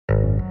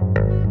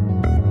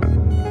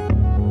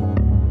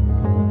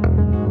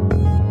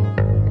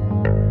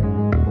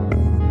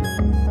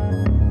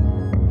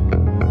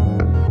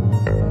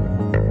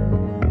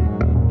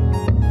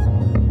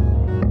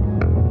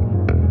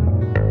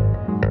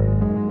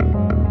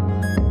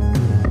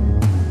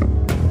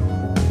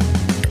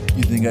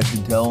think I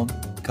should tell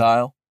him?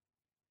 Kyle?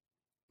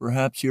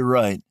 Perhaps you're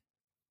right.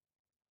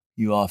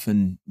 You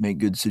often make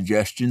good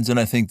suggestions, and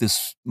I think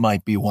this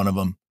might be one of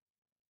them.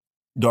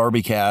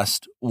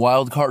 DarbyCast,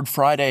 Wildcard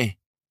Friday,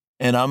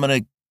 and I'm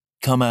going to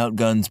come out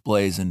guns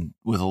blazing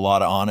with a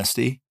lot of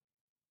honesty.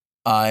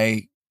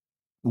 I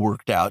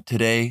worked out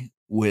today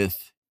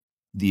with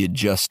the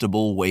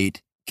adjustable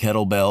weight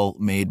kettlebell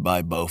made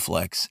by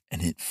Bowflex,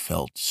 and it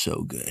felt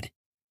so good.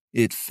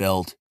 It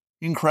felt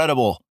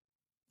incredible.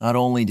 Not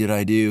only did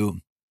I do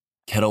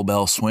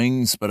kettlebell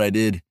swings, but I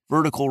did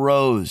vertical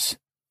rows,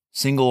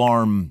 single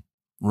arm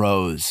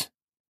rows,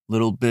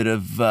 little bit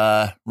of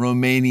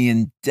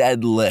Romanian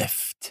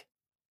deadlift.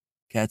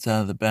 Cat's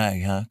out of the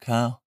bag, huh,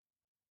 Kyle?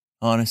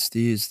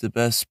 Honesty is the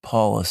best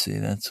policy.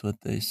 That's what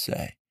they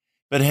say.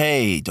 But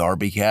hey,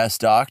 DarbyCast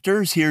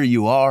doctors, here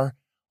you are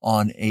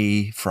on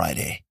a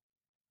Friday.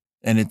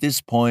 And at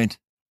this point,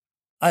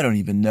 I don't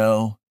even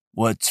know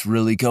what's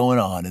really going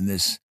on in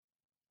this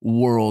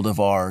world of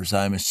ours.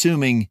 I'm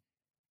assuming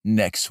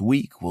next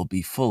week will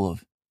be full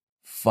of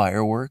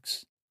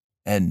fireworks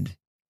and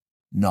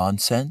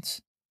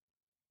nonsense.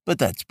 But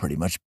that's pretty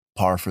much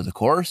par for the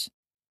course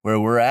where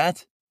we're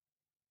at.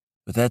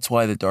 But that's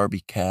why the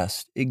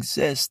DarbyCast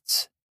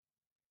exists.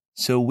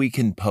 So we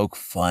can poke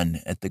fun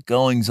at the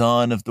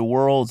goings-on of the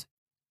world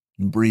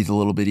and breathe a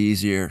little bit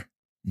easier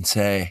and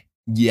say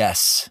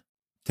yes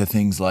to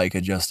things like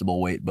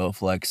adjustable weight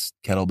Bowflex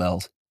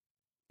kettlebells,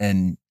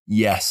 and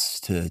yes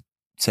to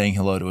saying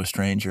hello to a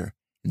stranger,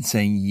 and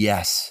saying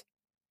yes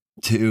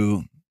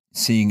to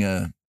seeing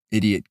a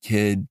idiot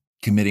kid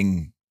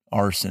committing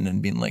arson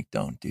and being like,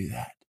 don't do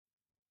that.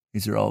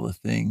 These are all the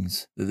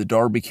things that the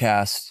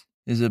DarbyCast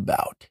is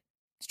about.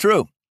 It's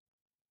true.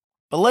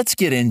 But let's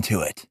get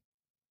into it.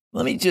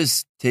 Let me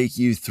just take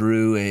you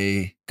through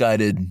a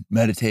guided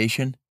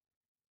meditation.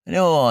 I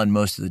know on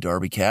most of the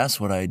DarbyCasts,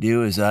 what I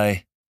do is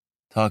I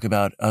talk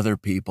about other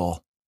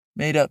people,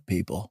 made up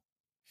people,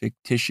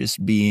 fictitious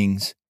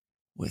beings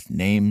with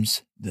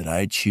names that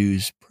I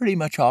choose pretty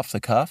much off the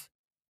cuff.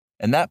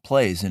 And that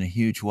plays in a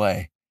huge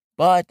way.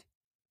 But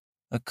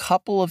a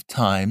couple of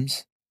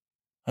times,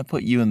 I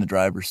put you in the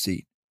driver's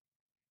seat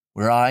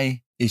where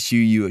I issue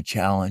you a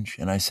challenge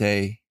and I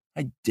say,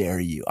 I dare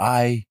you.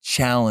 I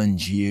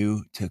challenge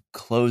you to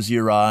close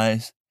your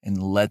eyes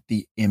and let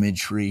the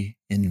imagery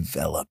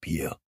envelop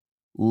you.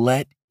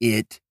 Let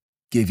it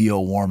give you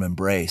a warm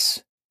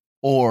embrace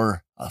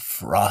or a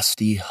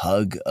frosty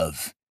hug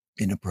of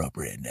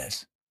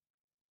inappropriateness.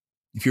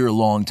 If you're a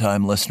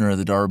longtime listener of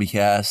the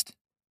DarbyCast,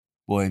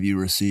 boy, have you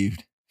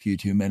received a few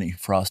too many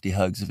frosty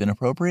hugs of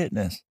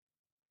inappropriateness.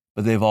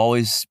 But they've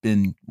always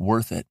been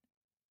worth it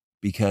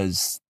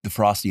because the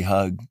frosty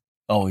hug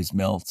always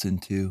melts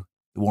into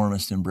the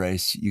warmest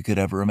embrace you could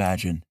ever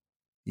imagine.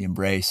 The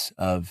embrace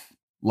of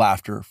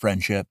laughter,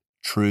 friendship,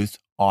 truth,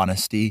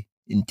 honesty,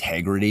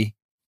 integrity,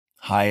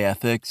 high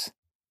ethics,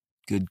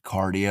 good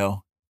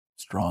cardio,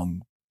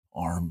 strong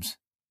arms,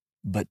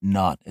 but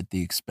not at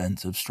the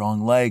expense of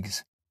strong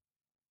legs.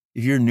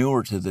 If you're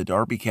newer to the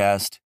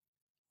DarbyCast,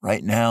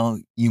 right now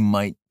you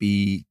might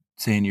be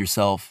saying to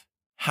yourself,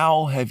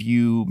 how have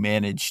you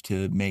managed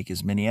to make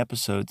as many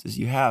episodes as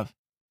you have?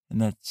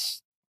 And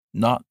that's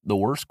not the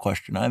worst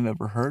question I've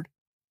ever heard.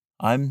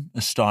 I'm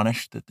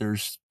astonished that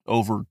there's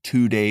over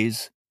 2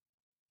 days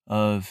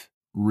of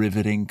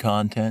riveting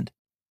content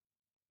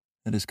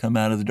that has come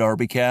out of the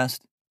DarbyCast.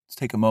 Let's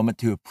take a moment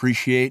to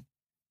appreciate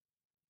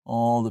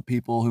all the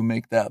people who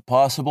make that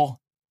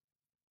possible,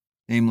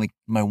 namely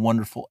my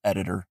wonderful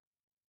editor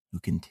who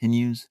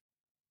continues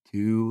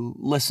to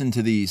listen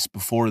to these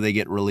before they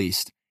get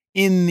released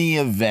in the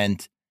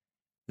event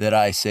that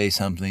I say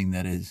something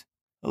that is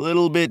a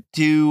little bit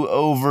too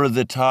over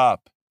the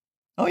top.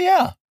 Oh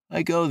yeah,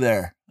 I go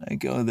there.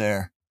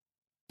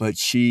 But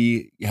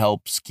she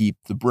helps keep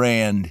the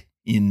brand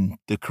in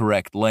the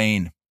correct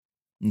lane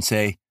and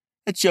say,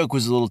 that joke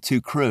was a little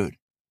too crude.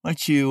 Why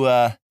don't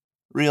you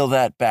reel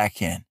that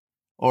back in?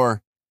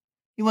 Or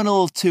you went a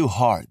little too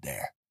hard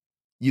there.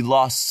 You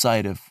lost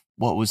sight of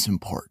what was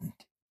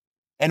important.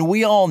 And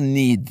we all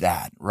need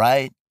that,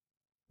 right?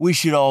 We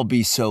should all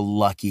be so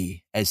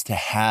lucky as to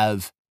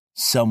have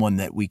someone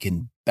that we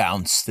can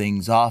bounce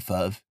things off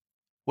of,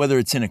 whether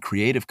it's in a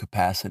creative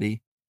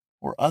capacity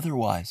or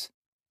otherwise.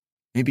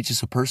 Maybe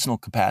just a personal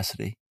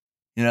capacity.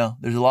 You know,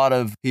 there's a lot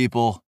of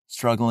people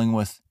struggling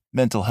with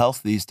mental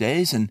health these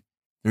days, and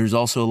there's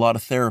also a lot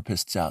of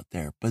therapists out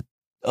there. But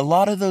a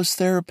lot of those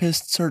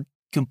therapists are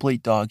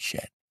complete dog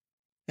shit.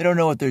 They don't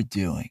know what they're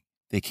doing.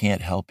 They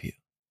can't help you.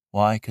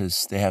 Why?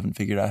 Because they haven't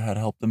figured out how to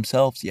help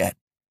themselves yet.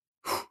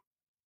 Whew.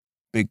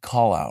 Big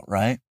call out,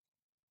 right?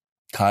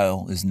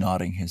 Kyle is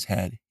nodding his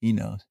head. He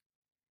knows.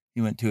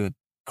 He went to a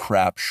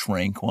crap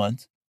shrink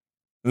once.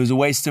 It was a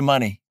waste of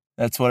money.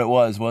 That's what it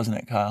was, wasn't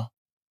it, Kyle?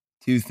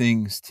 2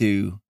 things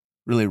to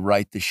really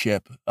right the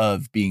ship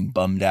of being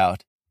bummed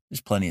out.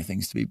 There's plenty of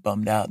things to be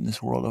bummed out in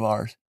this world of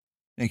ours.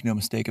 Make no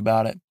mistake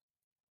about it.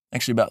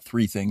 Actually, about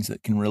 3 things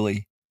that can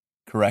really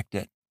correct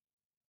it.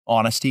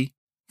 Honesty,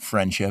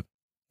 friendship,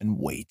 and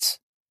weights.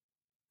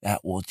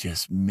 that will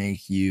just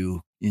make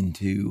you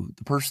into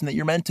the person that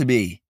you're meant to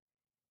be.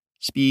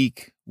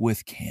 Speak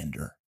with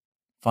candor.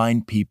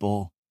 Find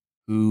people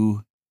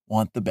who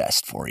want the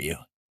best for you.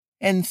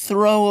 And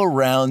throw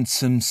around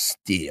some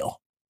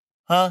steel.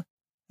 Huh?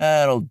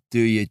 That'll do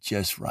you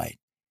just right.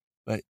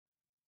 But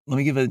let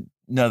me give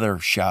another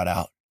shout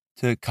out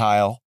to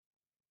Kyle.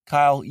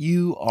 Kyle,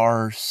 you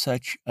are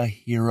such a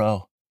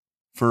hero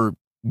for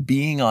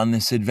being on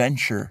this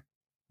adventure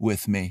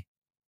with me.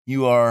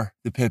 You are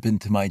the Pippin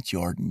to my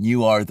Jordan.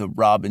 You are the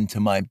Robin to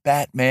my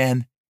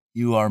Batman.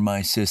 You are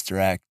my Sister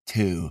Act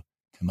 2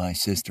 to my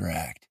Sister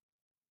Act.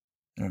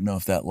 I don't know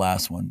if that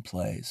last one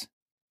plays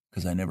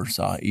because I never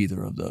saw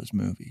either of those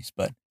movies,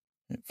 but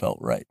it felt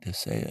right to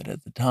say it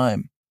at the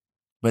time.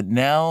 But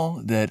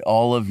now that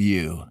all of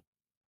you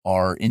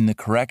are in the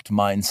correct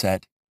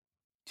mindset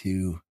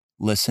to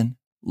listen,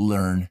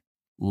 learn,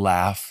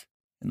 laugh,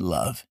 and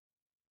love,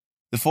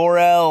 the 4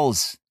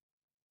 L's,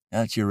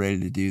 now that you're ready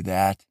to do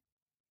that,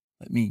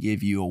 let me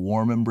give you a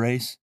warm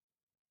embrace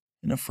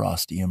and a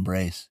frosty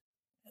embrace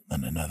and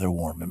then another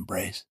warm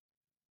embrace.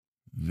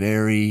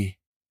 Very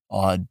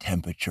odd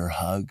temperature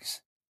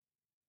hugs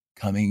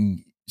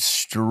coming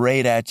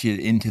straight at you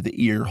into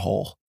the ear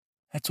hole.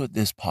 That's what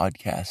this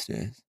podcast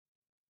is.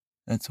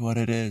 That's what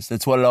it is.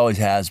 That's what it always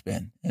has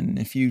been. And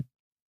if you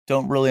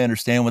don't really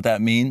understand what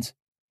that means,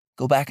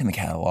 go back in the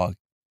catalog.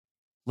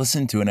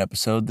 Listen to an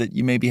episode that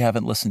you maybe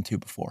haven't listened to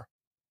before.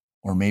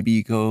 Or maybe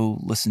you go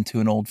listen to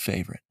an old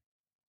favorite.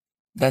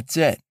 That's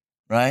it,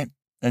 right?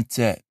 That's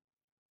it.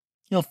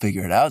 You'll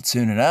figure it out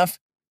soon enough.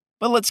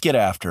 But let's get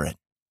after it.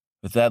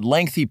 With that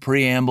lengthy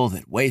preamble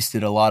that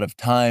wasted a lot of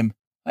time,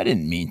 I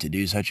didn't mean to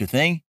do such a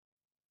thing.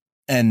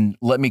 And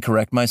let me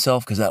correct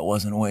myself, because that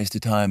wasn't a waste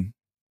of time.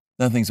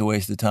 Nothing's a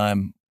waste of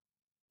time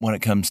when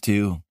it comes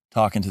to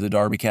talking to the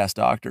DarbyCast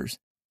doctors.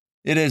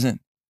 It isn't.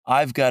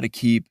 I've got to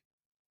keep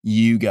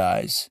you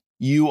guys,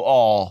 you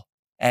all,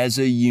 as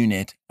a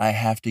unit, I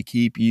have to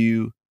keep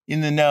you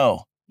in the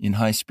know, in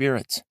high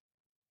spirits,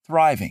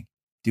 thriving,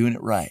 doing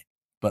it right.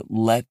 But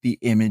let the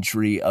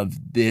imagery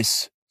of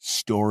this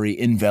story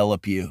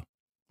envelop you.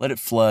 Let it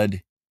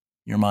flood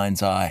your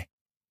mind's eye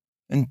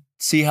and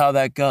see how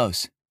that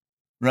goes,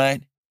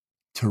 right?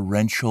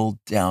 Torrential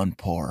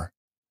downpour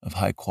of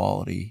high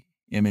quality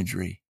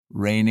imagery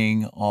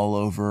raining all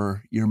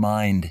over your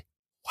mind.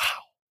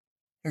 Wow.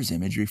 There's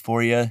imagery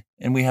for you,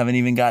 and we haven't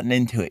even gotten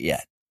into it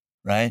yet,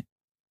 right?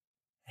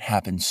 It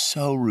happens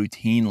so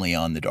routinely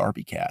on the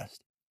DarbyCast,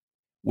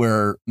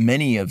 where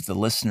many of the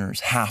listeners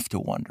have to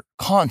wonder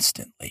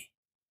constantly,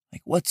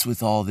 like, what's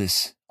with all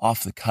this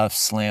off-the-cuff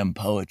slam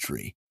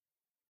poetry?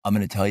 I'm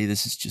going to tell you,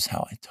 this is just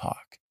how I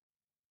talk.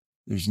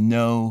 There's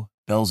no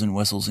bells and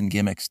whistles and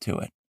gimmicks to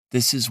it.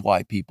 This is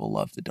why people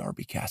love the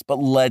DarbyCast. But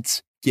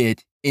let's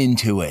get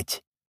into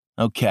it.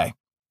 Okay,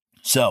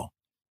 so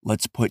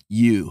let's put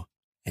you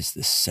as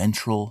the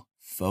central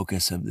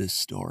focus of this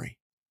story.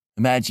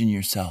 Imagine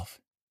yourself,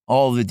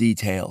 all the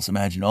details.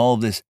 Imagine all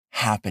of this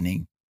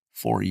happening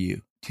for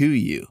you, to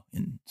you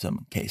in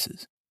some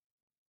cases.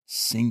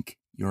 Sink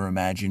your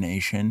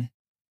imagination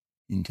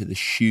into the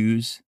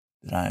shoes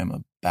that I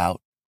am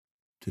about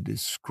to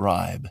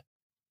describe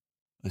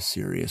a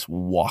serious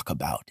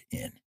walkabout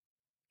in.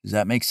 Does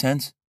that make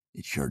sense?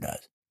 It sure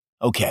does.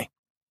 Okay.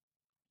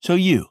 So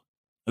you,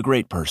 a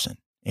great person,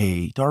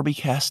 a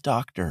DarbyCast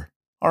doctor,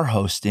 are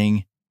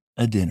hosting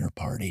a dinner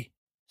party.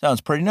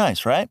 Sounds pretty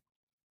nice, right?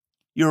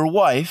 Your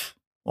wife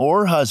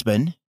or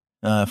husband,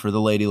 for the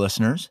lady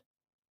listeners,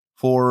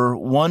 for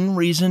one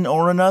reason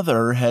or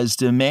another has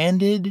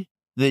demanded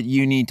that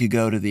you need to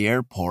go to the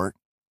airport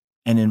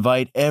and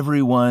invite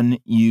everyone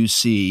you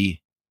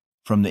see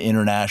from the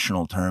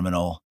international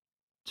terminal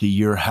to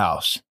your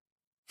house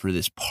for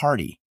this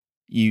party.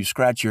 You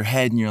scratch your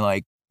head and you're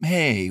like,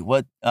 hey,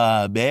 what,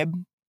 babe?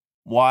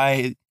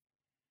 Why?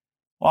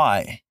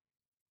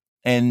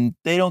 And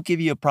they don't give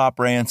you a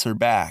proper answer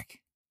back,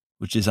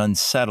 which is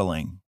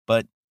unsettling,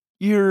 but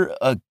you're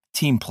a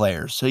team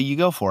player, so you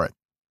go for it.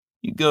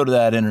 You go to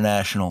that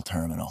international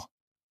terminal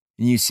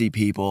and you see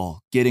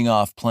people getting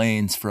off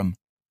planes from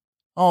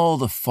all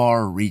the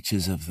far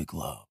reaches of the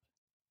globe.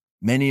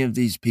 Many of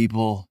these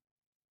people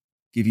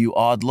give you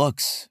odd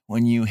looks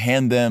when you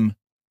hand them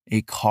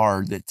a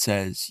card that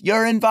says,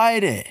 you're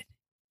invited,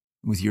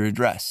 with your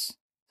address.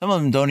 Some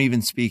of them don't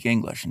even speak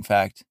English. In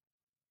fact,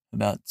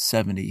 about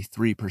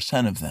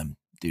 73% of them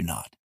do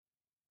not.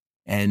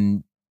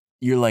 And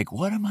you're like,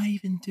 what am I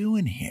even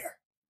doing here?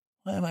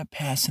 Why am I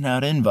passing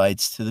out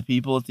invites to the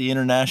people at the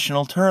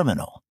international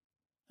terminal?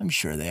 I'm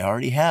sure they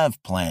already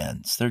have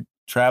plans. They're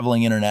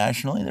traveling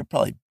internationally. They're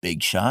probably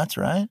big shots,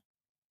 right?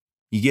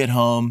 You get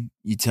home,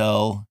 you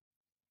tell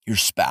your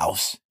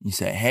spouse, you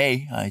say,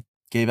 hey, I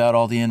gave out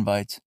all the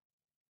invites.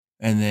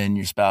 And then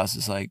your spouse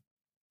is like,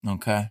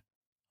 okay,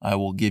 I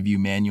will give you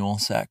manual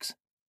sex.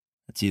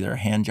 That's either a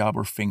hand job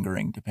or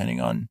fingering,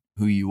 depending on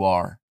who you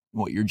are,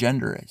 what your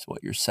gender is,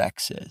 what your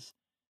sex is.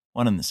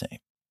 One and the same.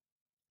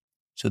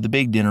 So the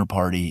big dinner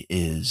party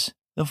is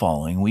the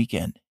following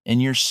weekend,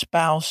 and your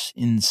spouse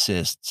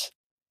insists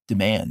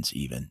demands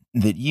even,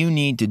 that you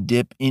need to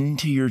dip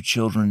into your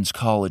children's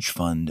college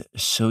fund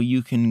so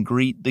you can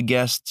greet the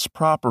guests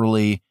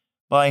properly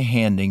by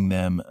handing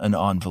them an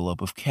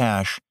envelope of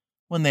cash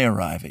when they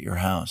arrive at your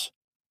house,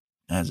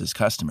 as is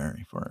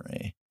customary for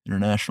a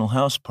international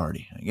house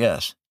party, I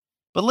guess.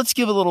 But let's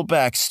give a little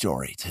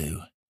backstory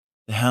to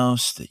the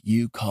house that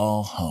you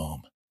call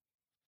home.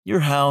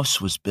 Your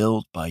house was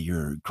built by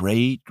your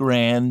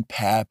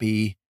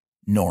great-grandpappy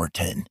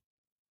Norton.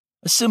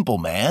 A simple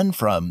man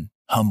from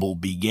humble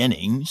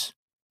beginnings,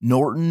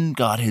 Norton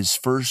got his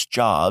first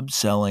job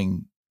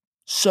selling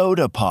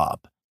soda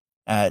pop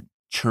at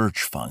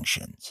church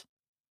functions,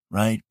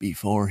 right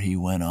before he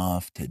went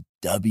off to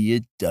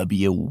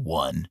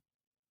WW1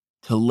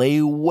 to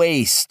lay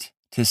waste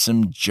to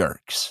some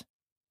jerks.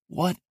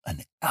 What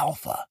an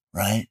alpha,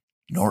 right?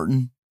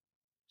 Norton,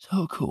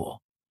 so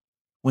cool.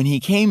 When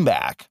he came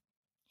back,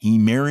 he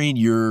married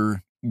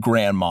your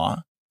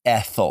grandma,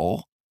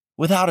 Ethel,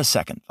 without a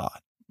second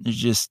thought. It's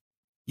just,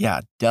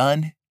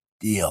 done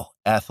deal.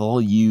 Ethel,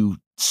 you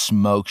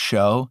smoke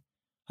show.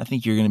 I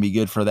think you're going to be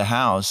good for the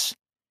house.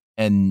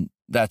 And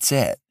that's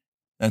it.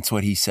 That's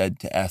what he said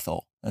to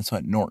Ethel. That's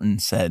what Norton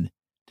said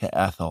to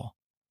Ethel.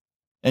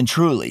 And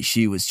truly,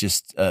 she was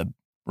just a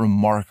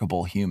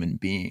remarkable human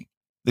being.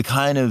 The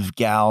kind of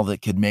gal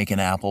that could make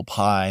an apple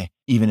pie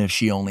even if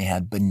she only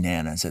had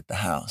bananas at the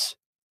house.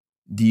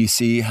 Do you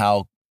see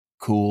how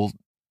cool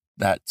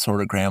that sort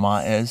of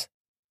grandma is?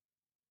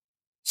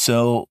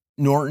 So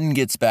Norton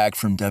gets back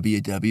from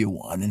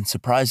WW1, and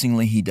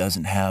surprisingly, he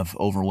doesn't have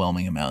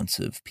overwhelming amounts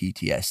of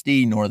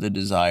PTSD nor the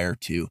desire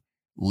to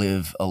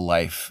live a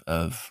life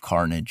of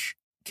carnage,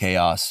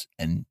 chaos,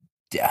 and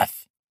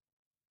death.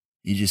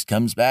 He just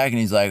comes back and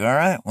he's like, all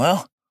right,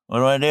 well, what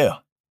do I do?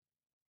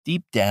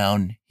 Deep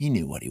down, he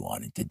knew what he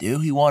wanted to do.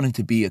 He wanted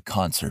to be a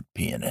concert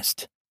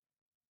pianist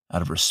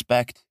out of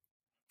respect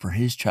for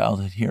his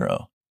childhood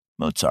hero,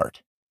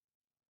 Mozart.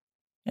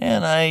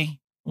 And I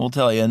will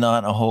tell you,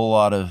 not a whole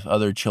lot of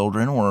other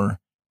children were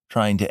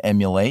trying to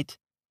emulate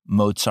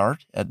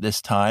Mozart at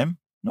this time,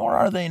 nor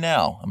are they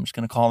now. I'm just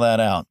going to call that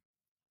out.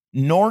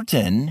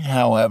 Norton,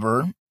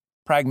 however,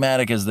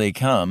 pragmatic as they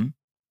come,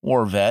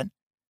 war vet,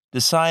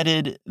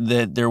 decided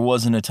that there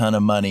wasn't a ton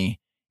of money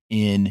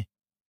in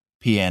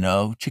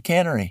piano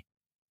chicanery.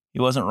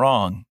 He wasn't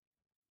wrong.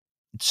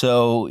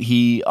 So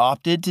he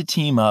opted to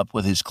team up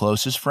with his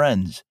closest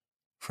friends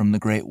from the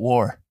Great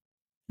War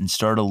and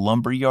start a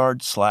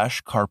lumberyard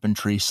 /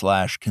 carpentry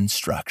 /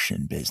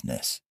 construction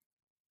business.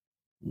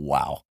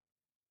 Wow.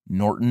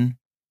 Norton,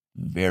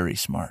 very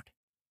smart.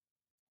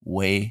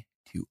 Way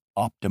to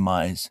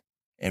optimize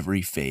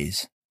every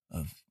phase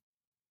of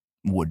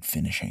wood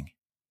finishing.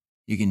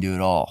 You can do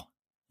it all.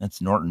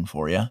 That's Norton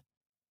for you.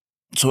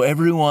 So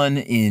everyone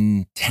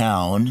in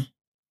town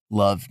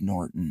loved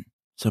Norton.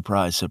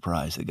 Surprise,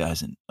 surprise, the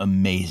guy's an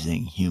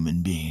amazing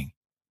human being.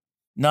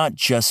 Not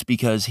just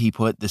because he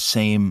put the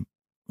same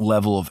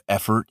level of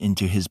effort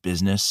into his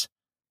business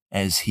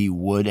as he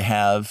would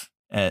have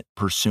at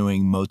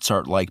pursuing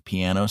Mozart-like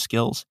piano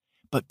skills,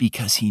 but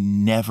because he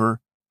never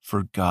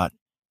forgot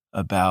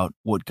about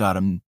what got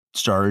him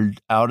started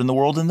out in the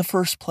world in the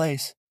first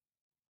place.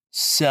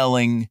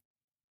 Selling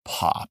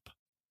pop.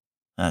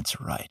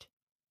 That's right.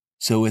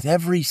 So with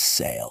every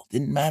sale,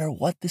 didn't matter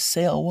what the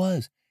sale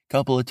was, a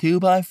couple of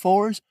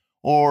 2x4s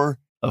or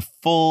a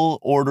full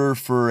order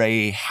for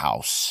a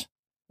house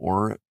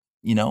or,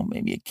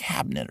 maybe a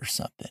cabinet or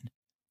something.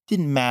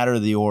 Didn't matter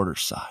the order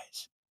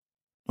size.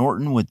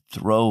 Norton would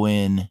throw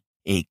in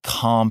a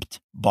comped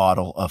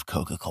bottle of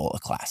Coca-Cola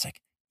Classic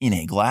in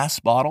a glass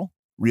bottle,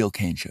 real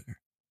cane sugar.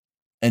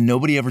 And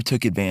nobody ever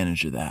took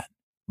advantage of that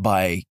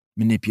by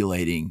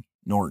manipulating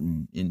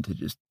Norton into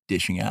just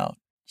dishing out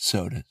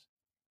sodas.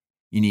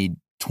 You need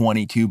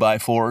 20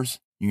 2x4s.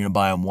 You're going to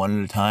buy them one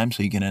at a time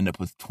so you can end up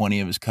with 20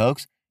 of his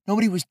Cokes.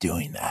 Nobody was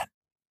doing that.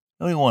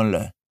 Nobody wanted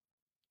to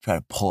try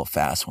to pull a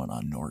fast one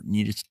on Norton.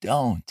 You just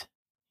don't.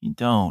 You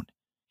don't.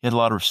 He had a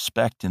lot of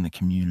respect in the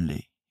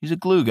community. He's a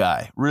glue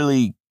guy.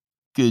 Really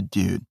good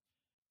dude.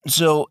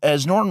 So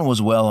as Norton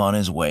was well on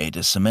his way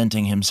to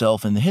cementing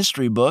himself in the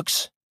history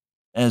books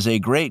as a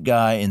great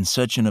guy in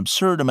such an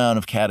absurd amount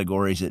of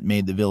categories it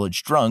made the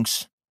village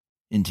drunks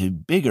into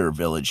bigger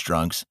village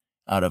drunks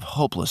out of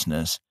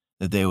hopelessness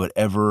that they would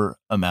ever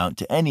amount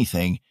to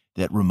anything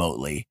that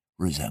remotely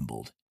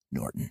resembled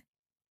Norton.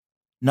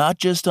 Not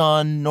just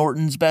on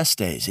Norton's best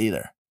days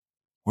either.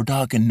 We're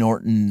talking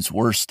Norton's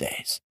worst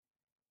days.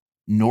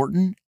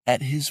 Norton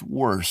at his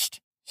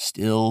worst,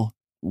 still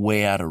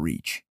way out of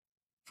reach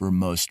for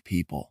most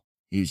people.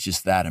 He was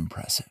just that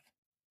impressive.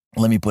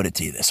 Let me put it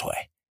to you this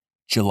way.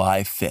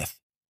 July 5th,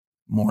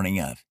 morning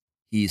of,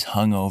 he's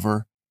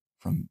hungover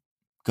from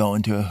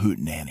going to a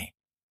hootenanny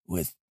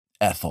with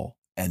Ethel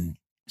and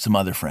some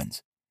other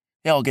friends.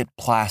 They all get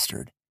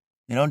plastered.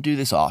 They don't do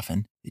this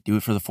often. They do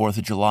it for the 4th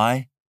of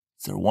July.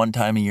 It's their one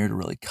time a year to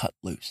really cut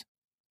loose.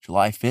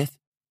 July 5th,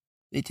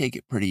 they take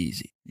it pretty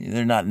easy.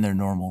 They're not in their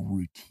normal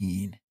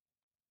routine.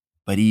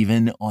 But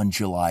even on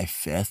July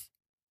 5th,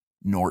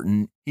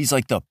 Norton, he's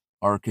like the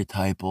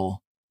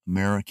archetypal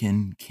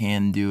American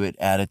can-do-it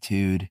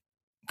attitude,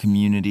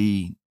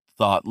 community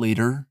thought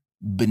leader,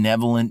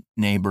 benevolent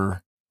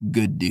neighbor,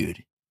 good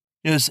dude.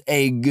 Just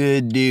a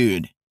good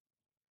dude.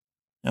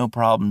 No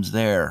problems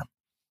there.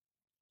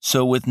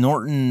 So with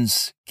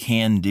Norton's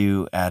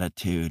can-do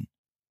attitude,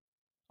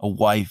 a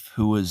wife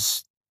who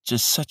was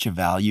just such a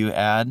value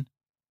add,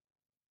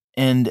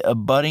 and a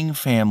budding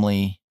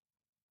family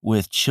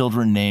with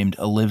children named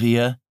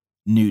Olivia,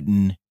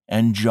 Newton,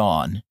 and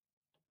John,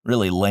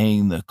 really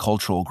laying the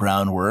cultural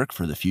groundwork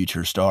for the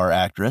future star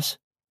actress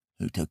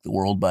who took the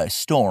world by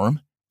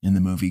storm in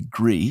the movie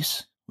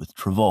Grease with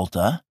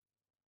Travolta.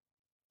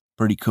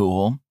 Pretty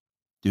cool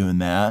doing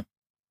that.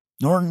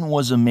 Norton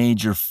was a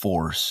major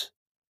force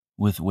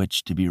with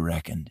which to be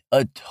reckoned.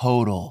 A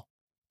total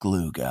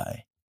glue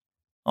guy.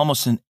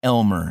 Almost an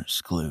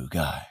Elmer's glue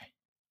guy.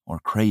 Or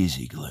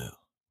crazy glue.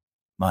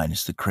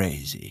 Minus the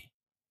crazy.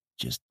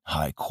 Just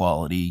high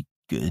quality,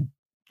 good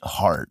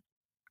heart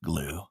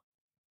glue.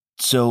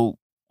 So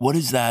what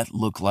does that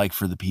look like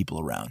for the people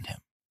around him?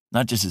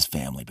 Not just his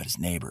family, but his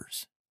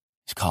neighbors,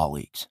 his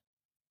colleagues.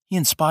 He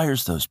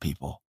inspires those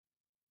people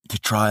to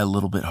try a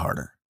little bit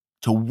harder,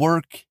 to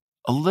work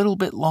a little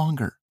bit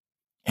longer,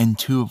 and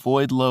to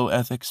avoid low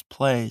ethics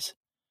plays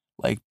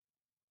like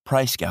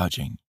price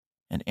gouging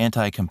and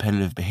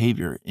anti-competitive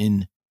behavior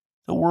in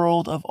the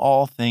world of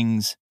all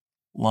things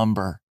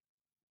lumber.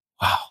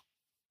 Wow.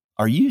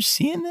 Are you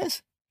seeing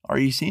this? Are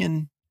you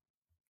seeing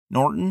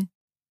Norton?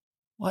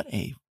 What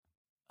a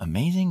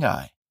amazing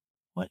guy.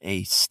 What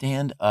a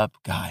stand-up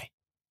guy.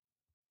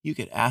 You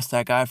could ask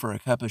that guy for a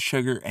cup of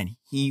sugar and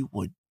he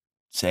would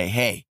say,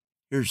 hey,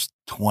 here's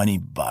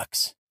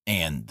 $20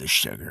 and the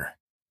sugar.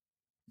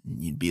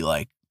 And you'd be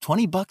like,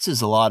 $20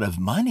 is a lot of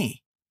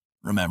money.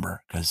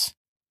 Remember, because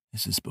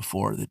this is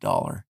before the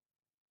dollar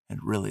had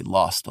really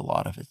lost a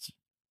lot of its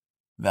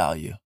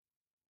value.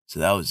 So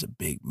that was a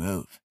big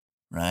move,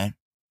 right?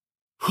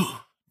 Whew,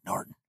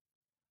 Norton.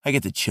 I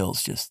get the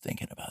chills just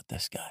thinking about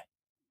this guy.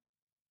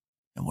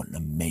 And what an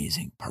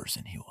amazing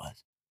person he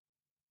was.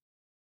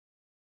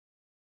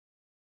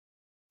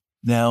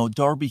 Now,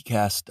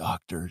 DarbyCast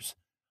doctors,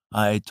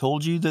 I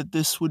told you that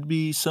this would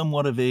be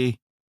somewhat of a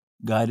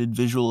guided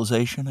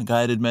visualization, a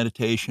guided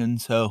meditation.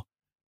 So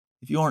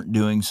if you aren't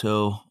doing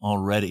so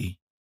already,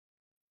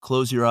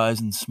 close your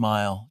eyes and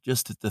smile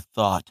just at the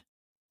thought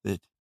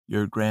that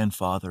your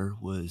grandfather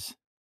was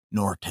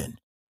Norton.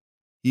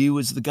 He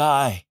was the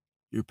guy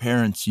your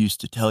parents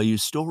used to tell you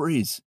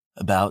stories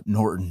about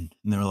Norton.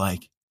 And they're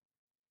like,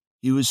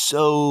 he was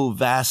so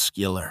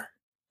vascular.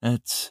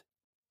 That's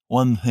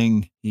one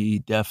thing he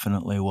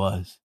definitely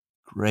was.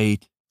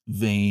 Great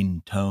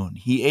vein tone.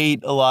 He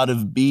ate a lot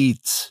of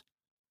beets,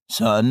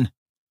 son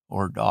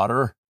or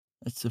daughter.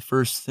 That's the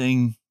first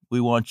thing we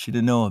want you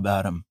to know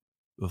about him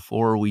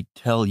before we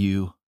tell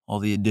you all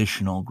the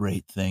additional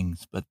great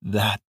things. But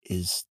that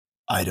is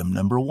item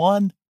number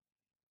 1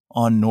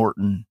 on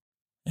Norton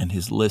and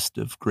his list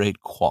of great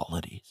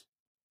qualities.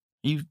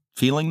 Are you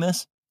feeling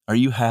this? Are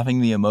you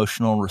having the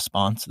emotional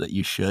response that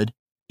you should?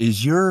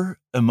 Is your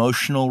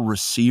emotional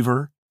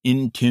receiver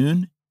in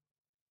tune?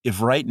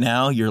 If right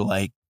now you're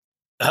like,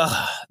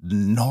 ugh,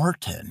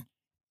 Norton,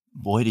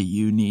 boy, do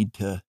you need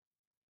to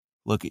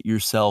look at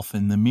yourself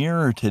in the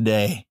mirror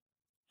today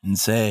and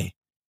say,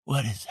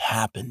 what has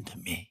happened to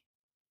me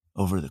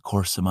over the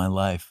course of my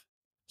life?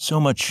 So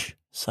much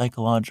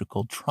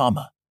psychological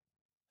trauma.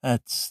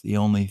 That's the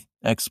only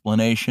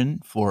explanation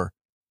for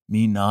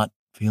me not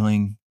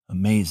feeling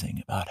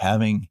amazing about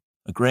having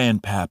a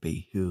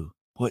grandpappy who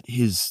put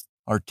his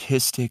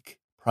artistic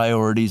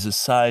priorities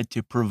aside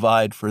to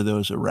provide for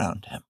those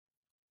around him.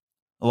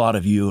 A lot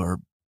of you are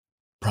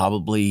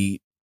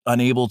probably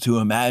unable to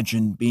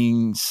imagine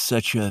being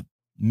such a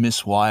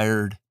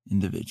miswired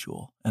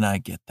individual, and I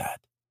get that.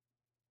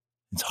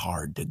 It's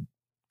hard to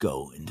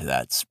go into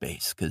that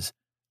space because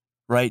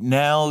right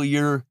now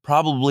you're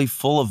probably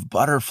full of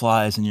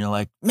butterflies and you're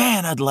like,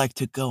 man, I'd like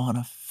to go on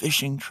a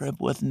fishing trip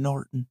with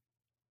Norton.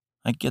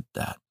 I get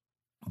that.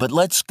 But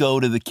let's go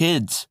to the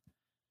kids.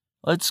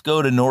 Let's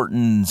go to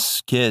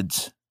Norton's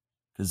kids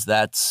because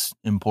that's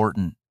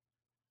important.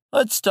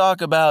 Let's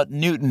talk about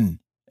Newton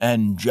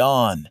and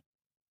John.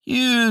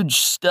 Huge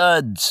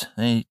studs.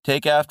 They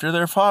take after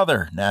their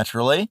father,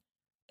 naturally.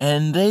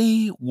 And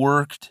they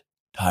worked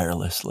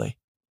tirelessly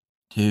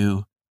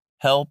to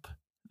help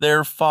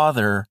their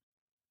father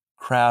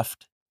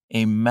craft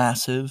a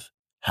massive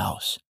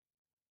house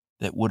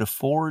that would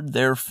afford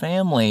their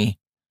family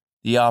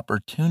the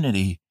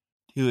opportunity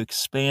to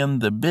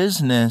expand the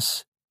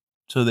business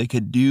so they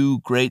could do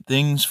great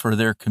things for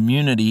their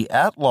community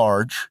at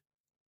large.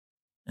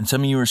 And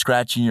some of you are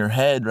scratching your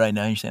head right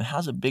now. You're saying,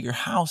 how's a bigger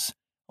house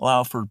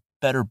allow for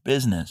better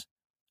business?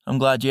 I'm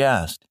glad you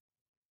asked.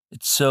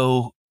 It's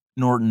so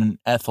Norton and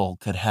Ethel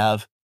could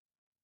have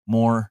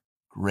more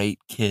great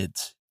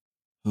kids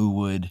who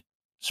would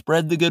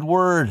spread the good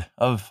word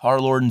of our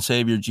Lord and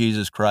Savior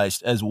Jesus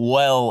Christ, as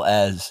well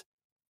as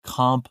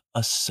comp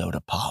a soda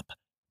pop,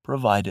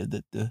 provided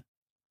that the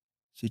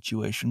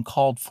situation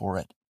called for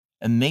it.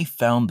 And they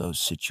found those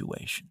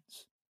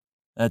situations.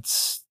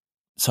 That's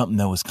something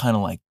that was kind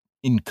of like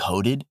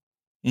encoded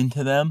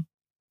into them,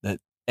 that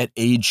at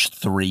age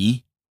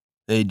 3,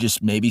 they'd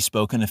just maybe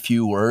spoken a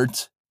few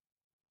words,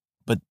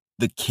 but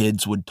the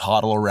kids would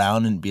toddle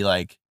around and be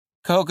like,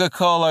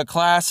 Coca-Cola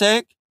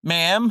Classic,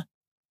 ma'am.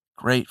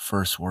 Great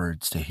first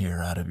words to hear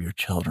out of your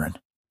children.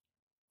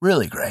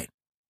 Really great.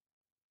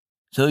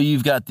 So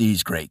you've got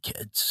these great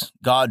kids,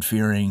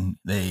 God-fearing.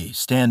 They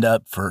stand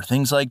up for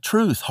things like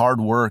truth, hard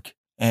work,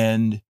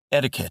 and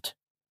etiquette.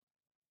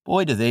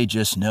 Boy, do they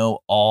just know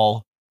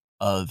all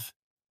of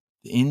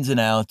the ins and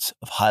outs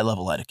of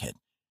high-level etiquette.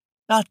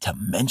 Not to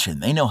mention,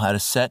 they know how to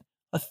set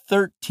a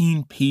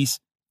 13-piece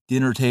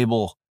dinner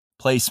table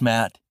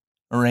placemat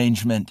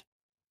arrangement.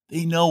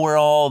 They know where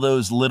all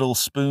those little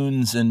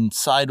spoons and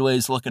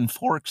sideways-looking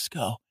forks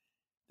go.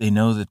 They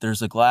know that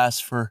there's a glass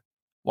for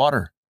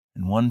water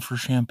and one for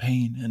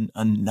champagne and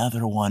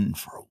another one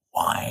for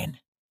wine.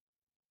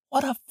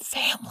 What a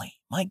family.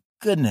 My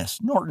goodness,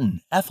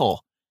 Norton,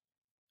 Ethel.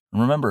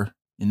 And remember,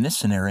 in this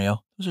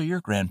scenario, those are your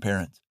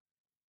grandparents.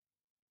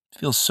 It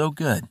feels so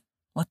good.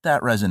 Let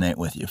that resonate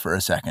with you for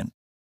a second.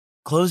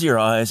 Close your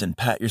eyes and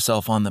pat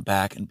yourself on the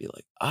back and be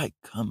like, I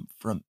come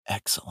from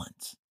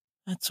excellence.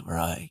 That's where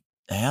I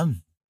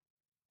am.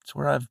 It's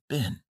where I've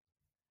been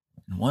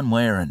in one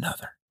way or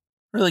another.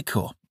 Really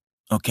cool.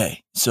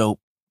 Okay, so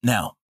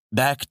now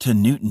back to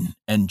Newton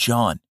and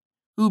John,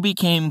 who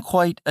became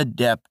quite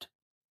adept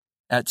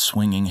at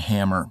swinging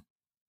hammer.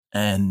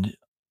 And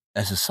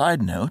as a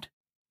side note,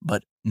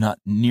 but not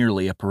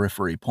nearly a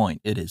periphery point,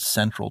 it is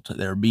central to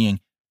their being,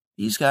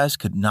 these guys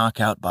could knock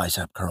out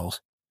bicep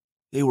curls.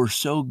 They were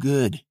so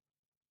good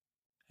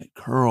at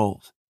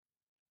curls.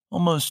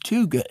 Almost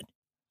too good,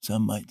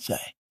 some might say.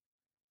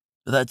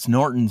 So that's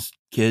Norton's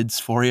kids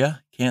for you.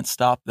 Can't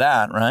stop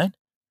that, right?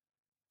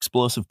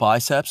 Explosive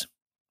biceps,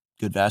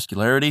 good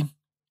vascularity,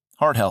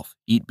 heart health,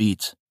 eat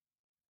beets.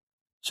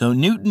 So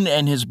Newton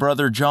and his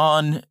brother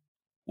John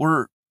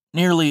were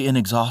nearly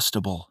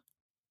inexhaustible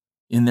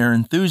in their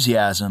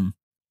enthusiasm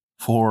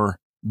for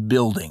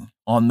building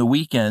on the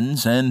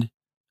weekends and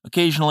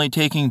occasionally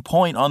taking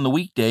point on the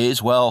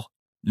weekdays while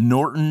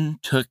Norton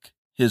took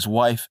his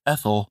wife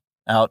Ethel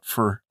out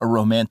for a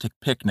romantic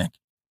picnic.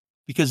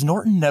 Because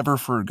Norton never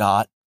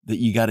forgot that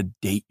you got to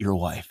date your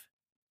wife.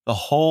 The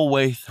whole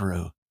way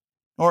through,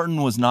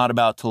 Norton was not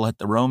about to let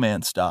the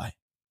romance die.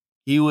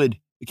 He would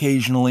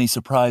occasionally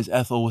surprise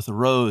Ethel with a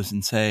rose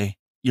and say,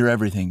 you're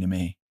everything to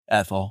me,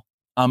 Ethel.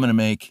 I'm going to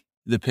make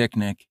the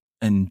picnic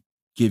and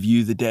give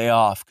you the day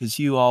off because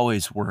you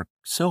always work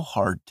so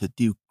hard to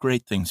do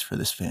great things for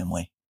this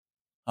family.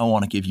 I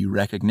want to give you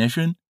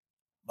recognition,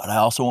 but I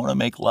also want to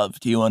make love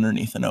to you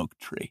underneath an oak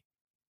tree.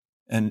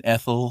 And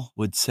Ethel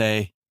would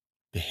say,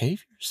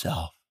 behave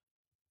yourself,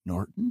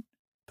 Norton.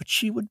 But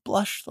she would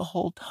blush the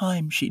whole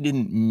time. She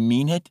didn't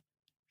mean it.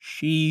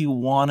 She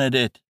wanted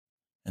it.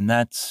 And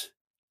that's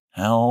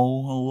how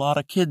a lot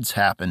of kids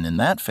happen in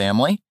that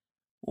family.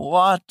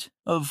 Lot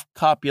of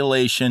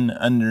copulation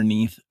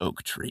underneath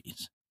oak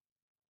trees.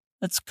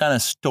 That's kind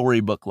of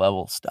storybook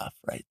level stuff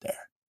right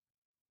there.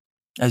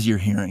 As you're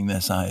hearing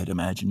this, I'd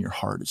imagine your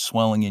heart is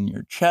swelling in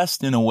your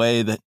chest in a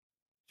way that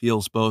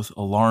feels both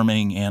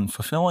alarming and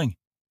fulfilling.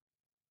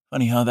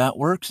 Funny how that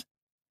works.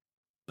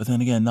 But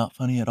then again, not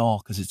funny at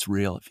all because it's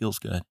real. It feels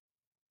good.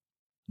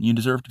 You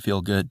deserve to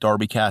feel good.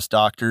 DarbyCast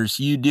doctors,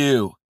 you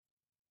do.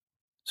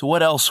 So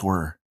what else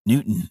were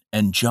Newton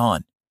and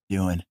John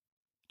doing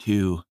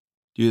to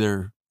do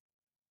their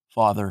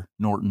father,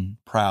 Norton,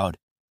 proud?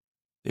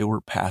 They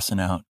were passing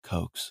out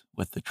cokes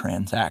with the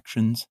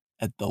transactions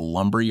at the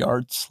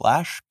lumberyard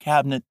 /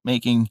 cabinet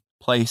making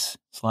place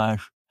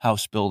 /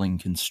 house building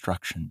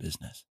construction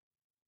business.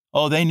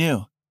 Oh, they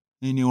knew.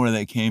 They knew where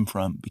they came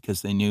from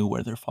because they knew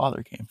where their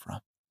father came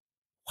from.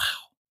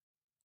 Wow.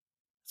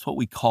 That's what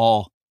we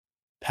call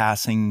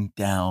passing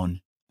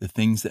down the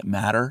things that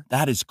matter.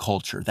 That is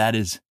culture. That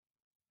is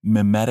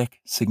mimetic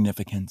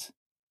significance.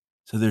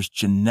 So there's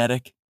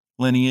genetic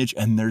lineage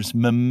and there's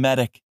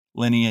mimetic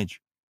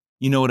lineage.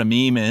 You know what a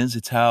meme is?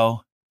 It's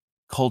how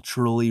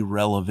culturally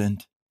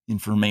relevant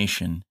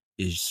information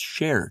is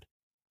shared.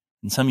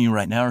 And some of you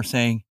right now are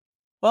saying,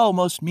 well,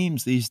 most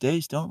memes these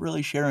days don't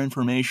really share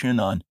information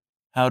on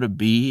how to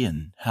be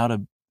and how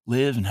to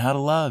live and how to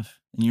love.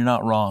 And you're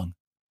not wrong.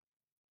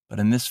 But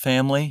in this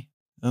family,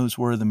 those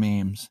were the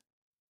memes.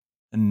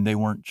 And they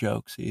weren't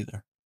jokes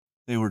either.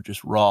 They were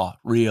just raw,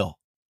 real,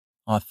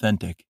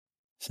 authentic,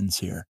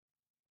 sincere.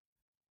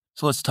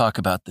 So let's talk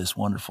about this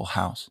wonderful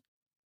house.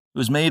 It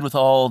was made with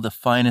all the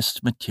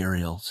finest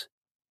materials,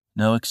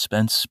 no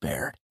expense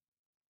spared,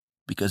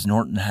 because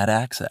Norton had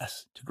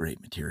access to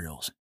great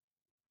materials.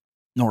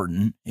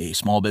 Norton, a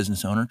small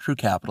business owner, true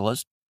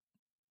capitalist,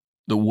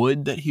 the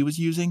wood that he was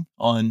using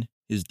on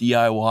his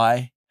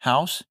DIY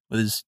house with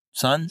his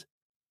sons,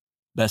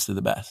 best of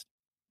the best.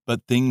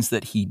 But things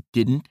that he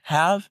didn't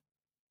have,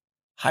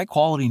 high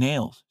quality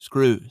nails,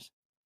 screws,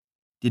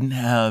 didn't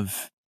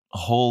have a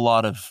whole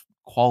lot of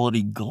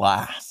quality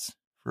glass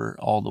for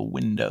all the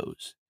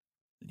windows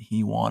that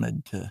he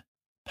wanted to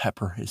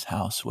pepper his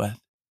house with.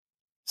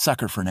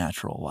 Sucker for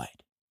natural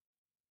light.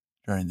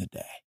 during the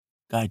day.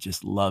 Guy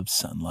just loves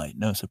sunlight.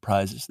 No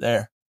surprises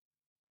there.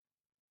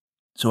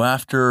 So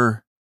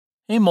after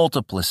a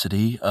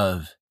multiplicity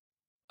of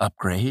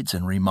upgrades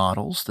and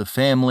remodels, the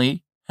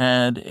family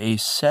had a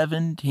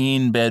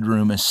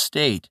 17-bedroom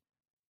estate.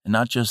 And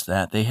not just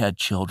that, they had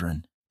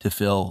children to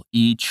fill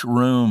each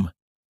room.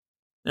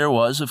 There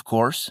was, of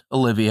course,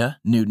 Olivia,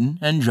 Newton,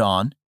 and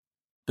John.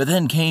 But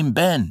then came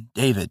Ben,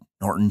 David,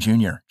 Norton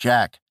Jr.,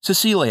 Jack,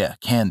 Cecilia,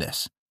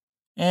 Candace,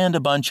 and a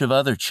bunch of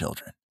other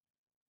children,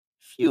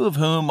 few of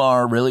whom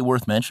are really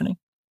worth mentioning.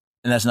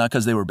 And that's not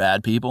because they were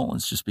bad people.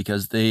 It's just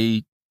because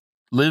they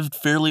lived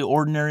fairly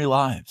ordinary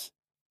lives.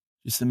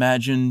 Just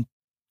imagine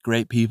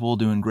great people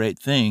doing great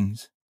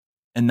things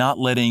and not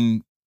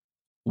letting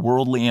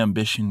worldly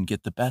ambition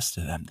get the best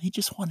of them. They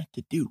just wanted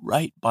to do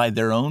right by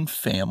their own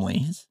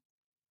families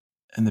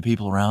and the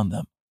people around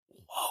them.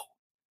 Whoa,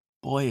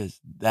 boy, is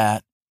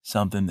that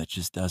something that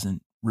just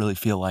doesn't really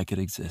feel like it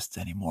exists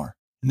anymore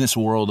in this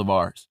world of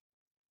ours.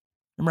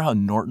 Remember how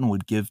Norton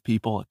would give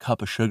people a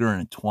cup of sugar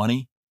and a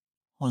 20?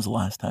 When was the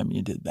last time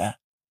you did that?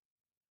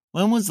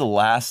 When was the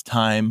last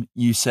time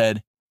you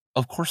said,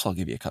 of course I'll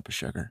give you a cup of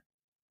sugar?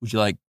 Would you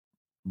like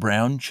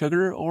brown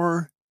sugar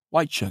or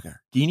white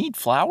sugar? Do you need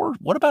flour?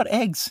 What about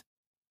eggs?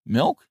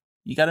 Milk?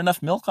 You got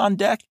enough milk on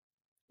deck,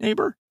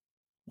 neighbor?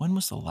 When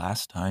was the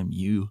last time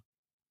you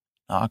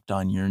knocked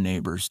on your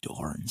neighbor's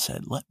door and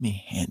said, let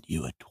me hand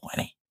you a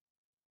 20?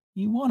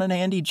 You want an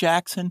Andy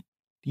Jackson?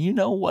 Do you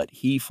know what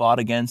he fought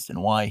against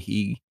and why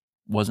he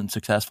wasn't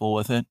successful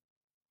with it?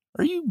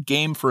 Are you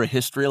game for a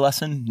history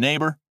lesson,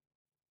 neighbor?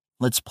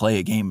 Let's play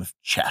a game of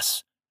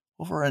chess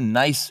over a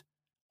nice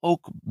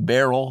oak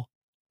barrel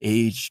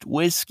aged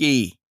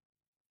whiskey.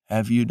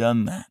 Have you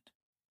done that?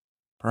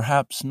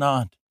 Perhaps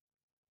not.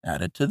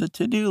 Add it to the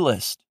to-do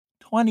list.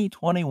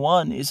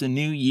 2021 is a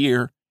new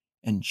year,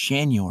 and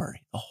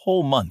January, the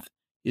whole month,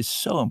 is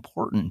so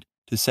important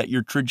to set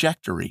your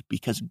trajectory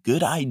because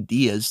good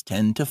ideas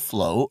tend to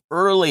flow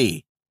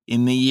early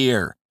in the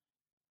year.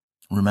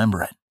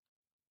 Remember it.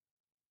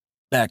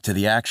 Back to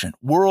the action.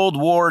 World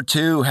War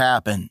II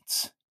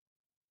happens.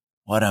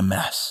 What a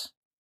mess.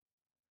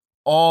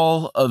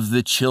 All of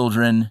the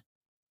children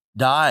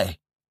die.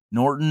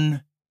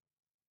 Norton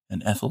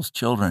and Ethel's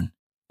children,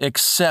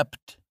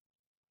 except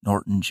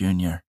Norton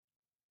Jr.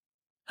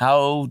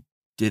 How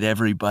did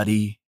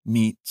everybody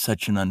meet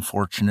such an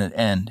unfortunate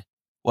end?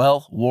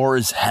 Well, war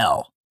is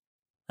hell.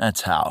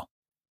 That's how.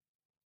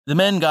 The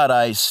men got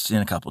iced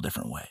in a couple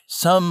different ways.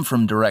 Some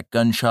from direct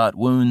gunshot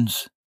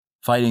wounds,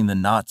 fighting the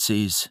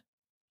Nazis.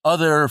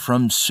 Other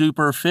from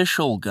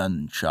superficial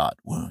gunshot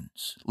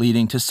wounds,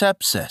 leading to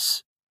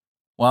sepsis,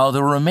 while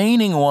the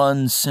remaining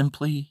ones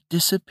simply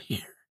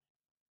disappeared,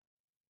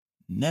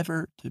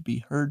 never to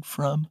be heard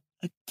from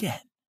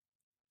again.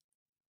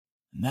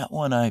 And that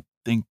one I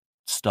think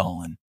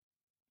Stalin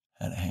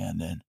had a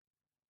hand in.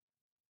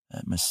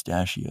 That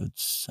mustachioed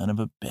son of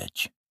a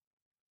bitch.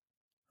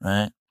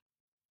 Right?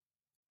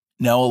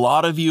 Now, a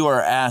lot of you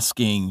are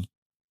asking,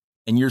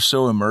 and you're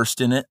so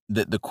immersed in it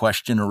that the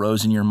question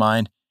arose in your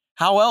mind,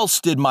 how else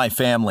did my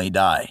family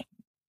die?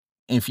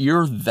 If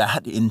you're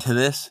that into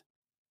this,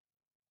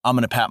 I'm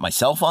going to pat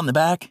myself on the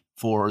back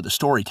for the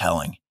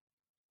storytelling,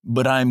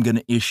 but I'm going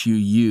to issue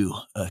you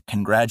a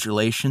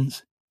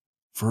congratulations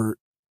for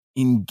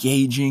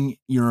engaging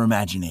your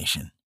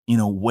imagination in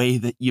a way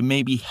that you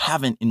maybe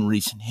haven't in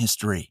recent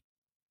history.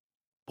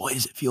 Boy,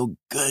 does it feel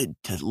good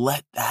to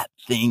let that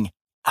thing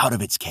out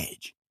of its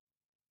cage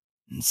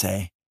and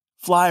say,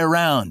 fly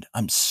around.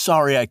 I'm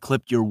sorry I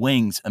clipped your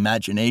wings,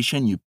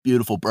 imagination, you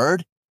beautiful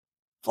bird.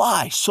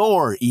 Fly,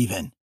 soar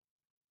even.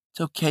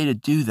 It's okay to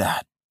do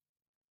that.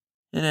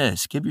 It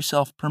is. Give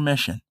yourself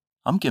permission.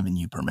 I'm giving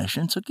you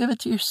permission, so give it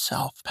to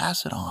yourself.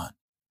 Pass it on.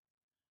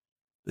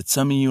 But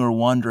some of you are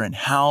wondering,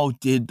 how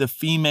did the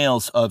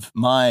females of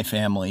my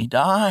family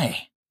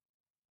die?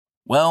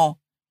 Well,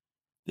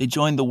 they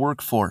joined the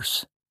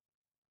workforce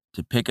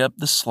to pick up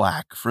the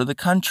slack for the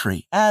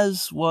country,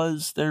 as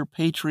was their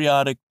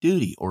patriotic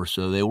duty, or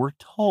so they were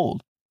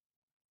told.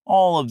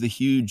 All of the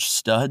huge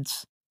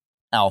studs,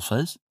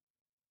 alphas,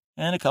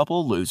 and a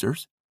couple of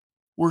losers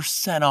were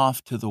sent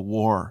off to the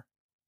war,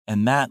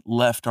 and that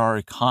left our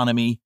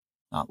economy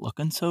not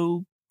looking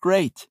so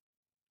great.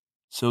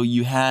 So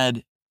you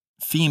had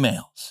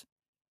females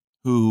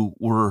who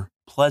were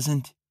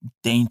pleasant,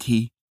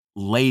 dainty,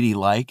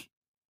 ladylike,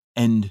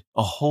 and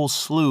a whole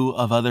slew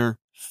of other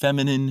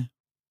feminine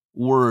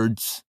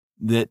words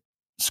that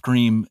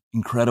scream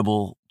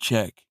incredible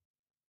chick.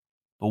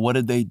 But what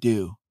did they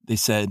do? They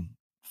said,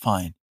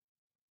 fine,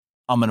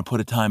 I'm going to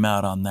put a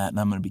timeout on that and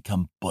I'm going to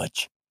become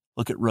butch.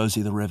 Look at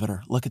Rosie the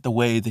Riveter. Look at the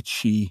way that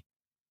she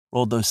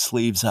rolled those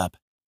sleeves up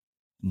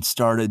and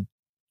started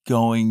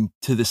going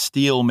to the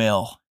steel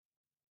mill.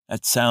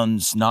 That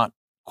sounds not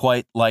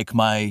quite like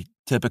my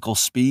typical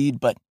speed,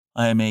 but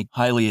I am a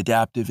highly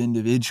adaptive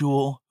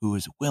individual who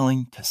is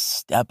willing to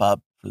step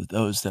up for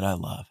those that I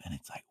love. And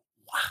it's like,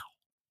 wow,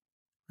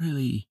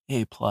 really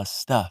A+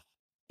 stuff.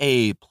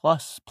 A++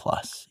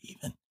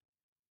 even.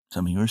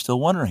 Some of you are still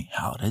wondering,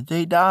 how did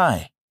they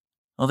die?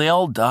 Well, they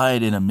all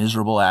died in a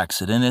miserable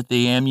accident at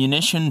the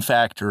ammunition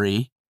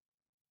factory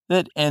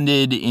that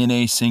ended in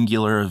a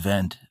singular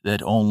event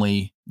that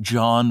only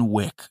John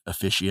Wick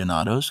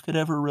aficionados could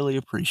ever really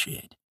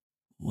appreciate.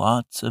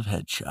 Lots of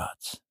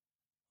headshots,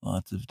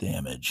 lots of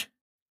damage.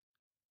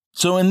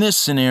 So in this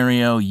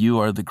scenario, you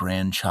are the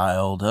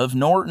grandchild of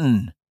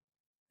Norton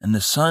and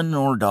the son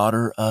or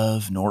daughter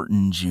of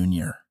Norton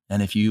Jr.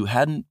 And if you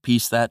hadn't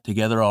pieced that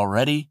together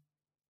already,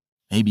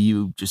 maybe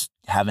you just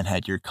haven't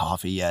had your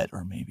coffee yet,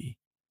 or maybe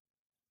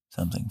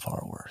something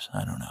far worse.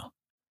 I don't know.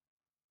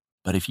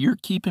 But if you're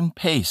keeping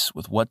pace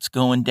with what's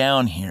going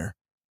down here,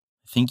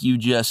 I think you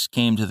just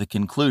came to the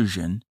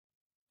conclusion,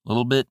 a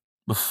little bit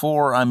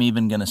before I'm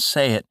even going to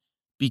say it,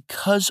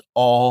 because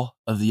all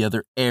of the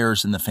other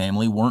heirs in the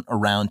family weren't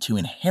around to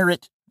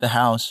inherit the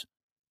house,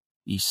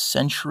 the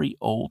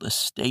century-old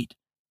estate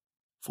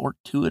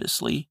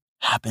fortuitously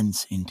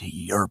happens into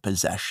your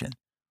possession.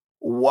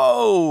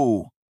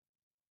 Whoa!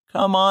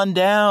 Come on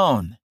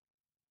down.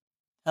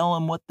 Tell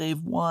them what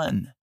they've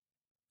won.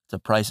 It's a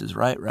Price is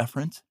Right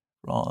reference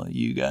for all of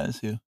you guys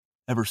who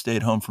ever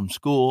stayed home from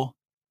school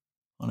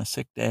on a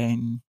sick day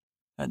and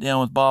got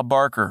down with Bob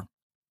Barker.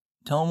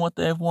 Tell them what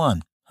they've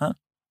won, huh?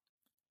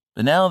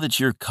 But now that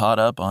you're caught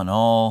up on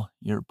all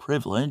your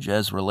privilege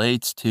as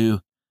relates to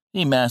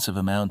the massive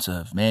amounts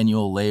of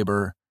manual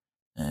labor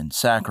and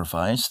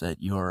sacrifice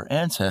that your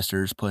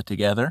ancestors put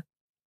together,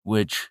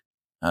 which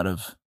out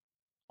of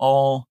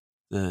all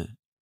the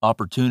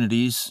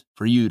opportunities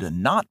for you to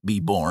not be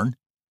born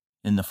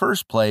in the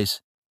first place,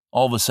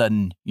 all of a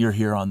sudden you're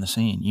here on the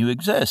scene. You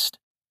exist.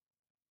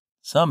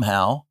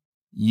 Somehow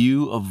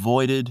you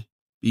avoided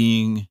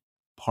being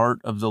part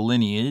of the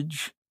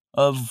lineage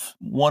of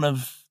one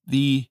of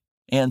the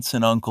aunts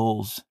and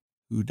uncles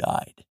who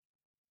died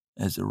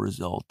as a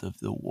result of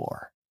the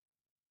war.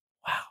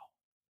 Wow.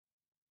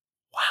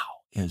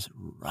 Wow is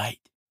right.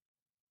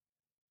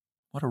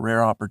 What a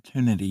rare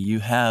opportunity you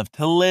have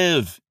to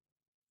live.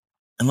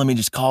 And let me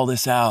just call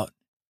this out.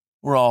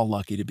 We're all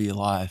lucky to be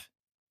alive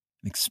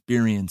and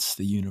experience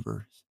the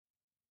universe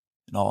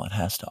and all it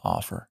has to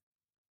offer.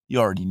 You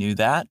already knew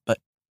that, but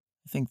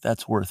I think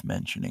that's worth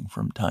mentioning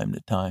from time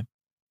to time.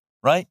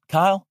 Right,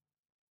 Kyle?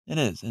 It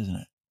is, isn't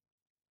it?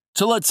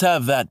 So let's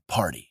have that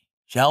party,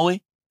 shall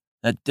we?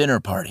 That dinner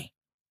party.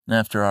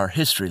 After our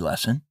history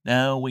lesson,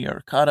 now we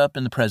are caught up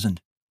in the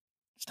present.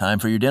 It's time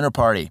for your dinner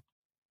party.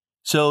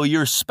 So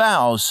your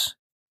spouse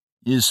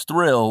is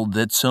thrilled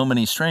that so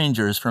many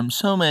strangers from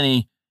so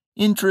many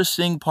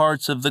interesting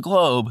parts of the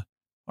globe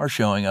are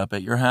showing up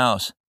at your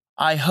house.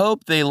 I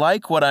hope they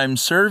like what I'm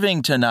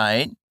serving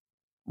tonight,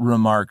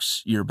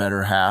 remarks your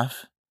better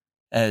half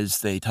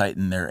as they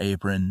tighten their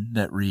apron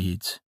that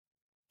reads,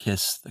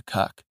 "Kiss the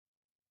cuck."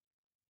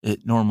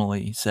 It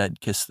normally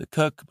said "kiss the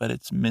cook," but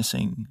it's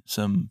missing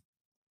some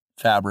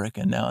fabric,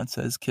 and now it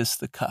says "kiss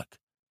the cuck."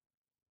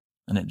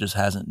 And it just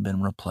hasn't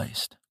been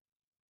replaced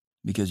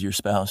because your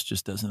spouse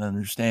just doesn't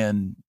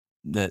understand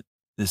that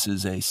this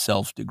is a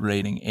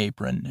self-degrading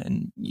apron,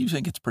 and you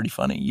think it's pretty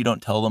funny. You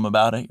don't tell them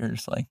about it. You're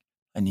just like,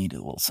 I need a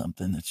little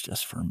something that's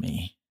just for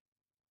me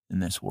in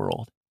this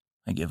world.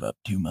 I give up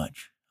too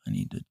much. I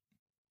need to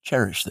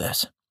cherish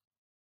this.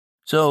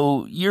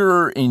 So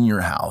you're in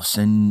your house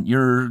and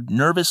you're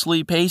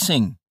nervously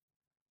pacing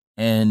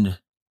and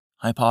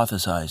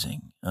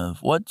hypothesizing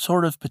of what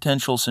sort of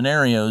potential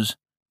scenarios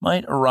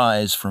might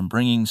arise from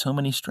bringing so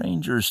many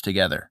strangers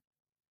together.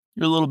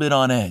 You're a little bit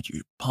on edge.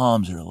 Your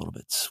palms are a little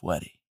bit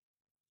sweaty.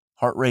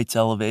 Heart rate's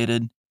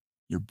elevated.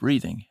 Your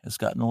breathing has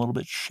gotten a little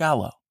bit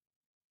shallow.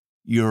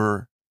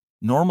 Your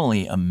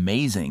normally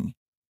amazing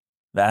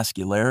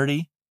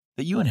vascularity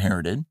that you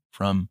inherited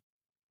from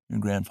your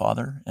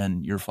grandfather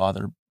and your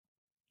father,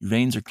 your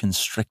veins are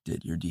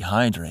constricted, you're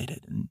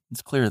dehydrated, and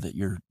it's clear that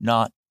you're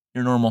not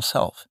your normal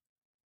self.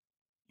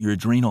 Your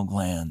adrenal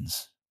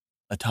glands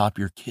atop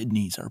your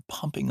kidneys are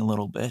pumping a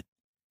little bit.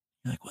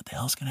 You're like, what the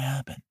hell's going to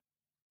happen?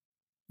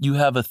 You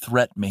have a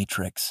threat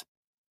matrix.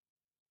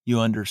 You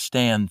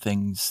understand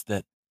things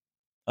that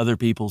other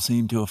people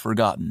seem to have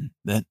forgotten,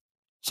 that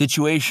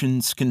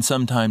situations can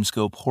sometimes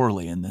go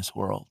poorly in this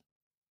world.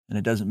 And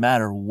it doesn't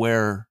matter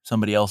where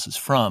somebody else is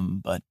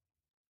from, but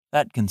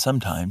that can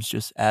sometimes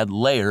just add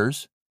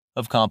layers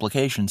of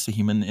complications to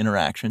human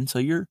interaction. So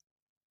you're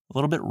a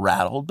little bit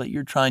rattled, but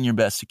you're trying your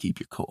best to keep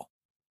your cool.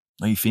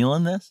 Are you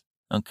feeling this?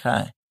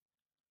 Okay.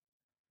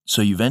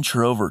 So you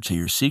venture over to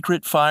your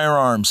secret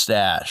firearm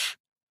stash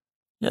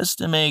just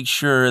to make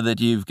sure that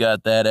you've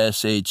got that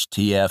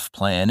SHTF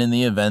plan in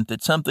the event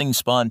that something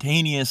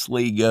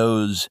spontaneously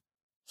goes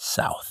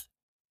south.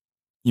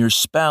 Your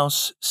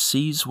spouse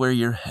sees where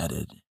you're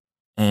headed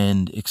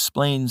and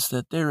explains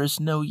that there is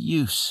no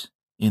use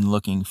in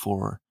looking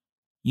for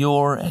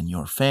your and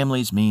your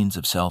family's means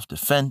of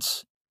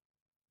self-defense,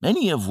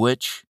 many of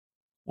which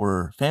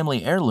were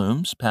family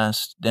heirlooms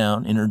passed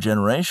down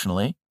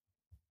intergenerationally,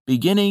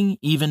 beginning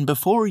even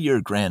before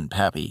your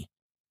grandpappy,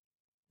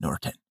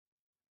 Norton.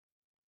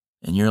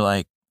 And you're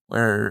like,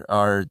 where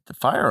are the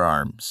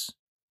firearms,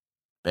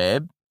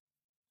 babe?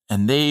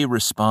 And they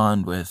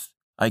respond with,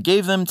 I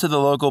gave them to the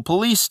local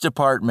police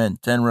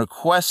department and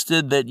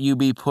requested that you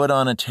be put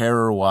on a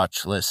terror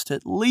watch list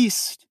at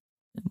least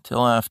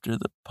until after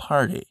the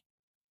party.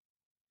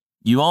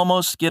 You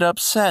almost get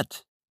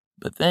upset,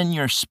 but then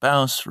your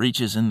spouse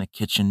reaches in the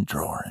kitchen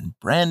drawer and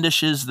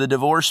brandishes the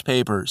divorce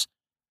papers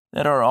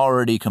that are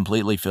already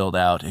completely filled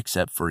out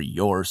except for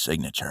your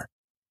signature.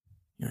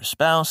 Your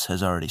spouse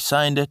has already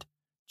signed it,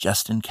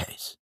 just in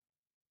case.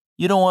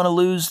 You don't want to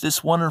lose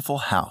this wonderful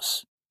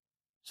house,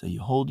 so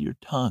you hold your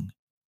tongue.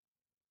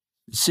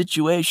 The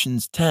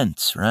situation's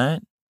tense,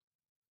 right?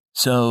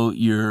 So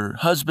your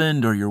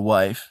husband or your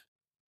wife,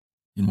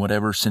 in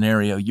whatever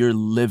scenario you're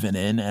living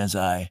in, as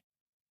I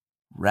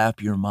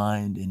wrap your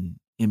mind in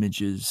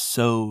images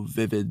so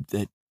vivid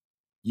that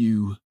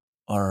you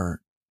are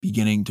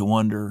beginning to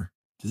wonder,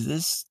 does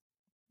this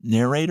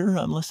narrator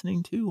I'm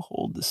listening to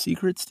hold the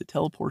secrets to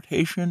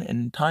teleportation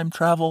and time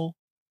travel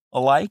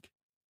alike?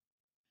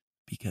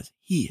 Because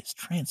he is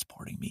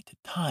transporting me to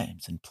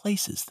times and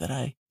places that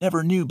I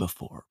never knew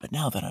before, but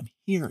now that I'm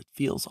here, it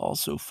feels all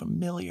so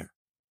familiar.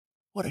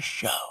 What a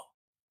show.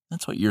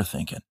 That's what you're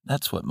thinking.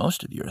 That's what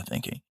most of you are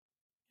thinking.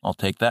 I'll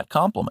take that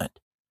compliment.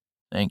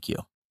 Thank you.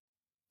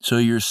 So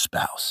your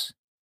spouse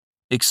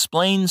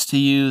explains to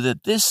you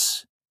that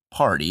this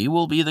party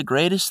will be the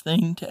greatest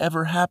thing to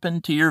ever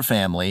happen to your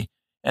family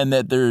and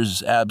that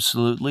there's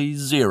absolutely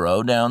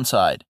zero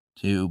downside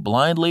to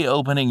blindly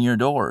opening your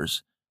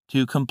doors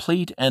to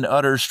complete and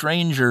utter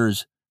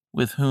strangers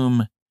with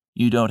whom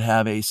you don't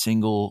have a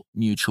single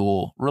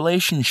mutual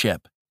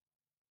relationship.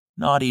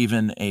 Not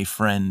even a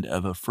friend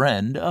of a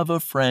friend of a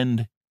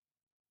friend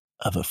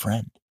of a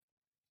friend.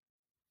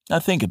 Now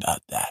think about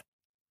that.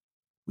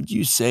 Would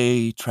you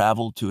say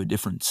travel to a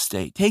different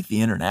state? Take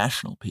the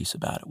international piece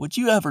about it. Would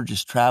you ever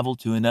just travel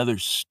to another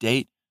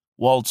state,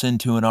 waltz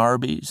into an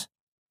Arby's,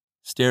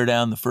 stare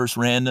down the first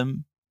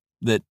random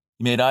that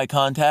you made eye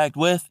contact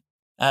with,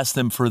 ask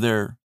them for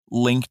their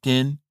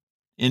LinkedIn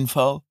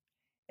info,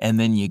 and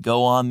then you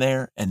go on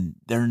there and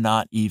they're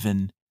not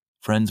even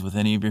friends with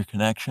any of your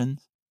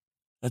connections?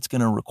 That's going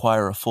to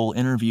require a full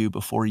interview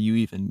before you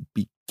even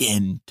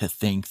begin to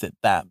think that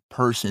that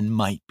person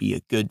might be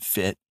a good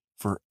fit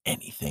for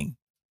anything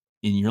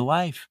in your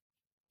life.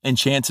 And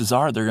chances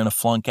are they're going to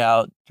flunk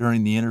out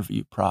during the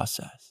interview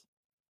process.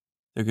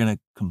 They're going to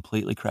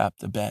completely crap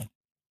the bed.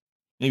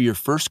 Maybe your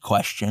first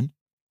question,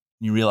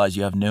 you realize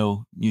you have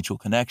no mutual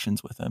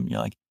connections with them.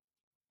 You're like,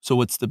 so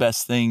what's the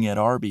best thing at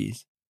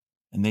Arby's?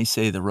 And they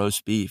say the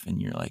roast beef.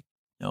 And you're like,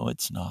 no,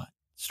 it's not.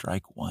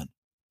 Strike one.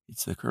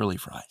 It's the curly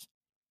fries.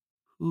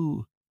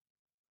 Who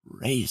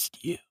raised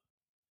you?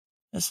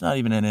 That's not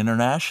even an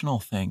international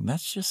thing.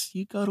 That's just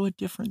you go to a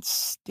different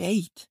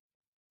state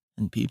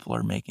and people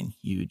are making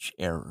huge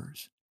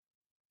errors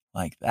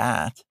like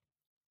that.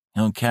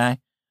 Okay?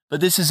 But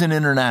this is an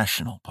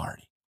international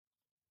party.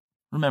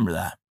 Remember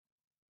that.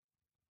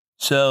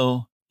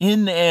 So,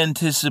 in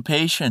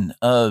anticipation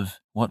of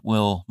what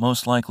will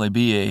most likely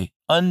be a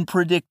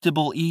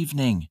unpredictable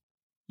evening,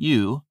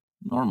 you,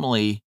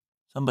 normally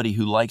somebody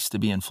who likes to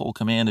be in full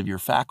command of your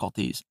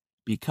faculties,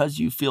 because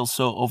you feel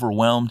so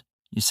overwhelmed,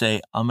 you say,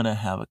 I'm going to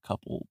have a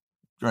couple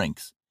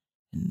drinks.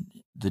 And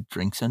the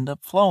drinks end up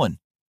flowing.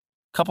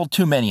 A couple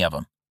too many of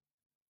them.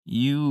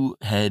 You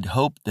had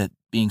hoped that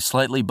being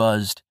slightly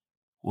buzzed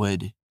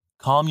would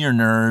calm your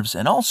nerves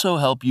and also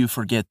help you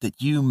forget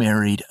that you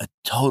married a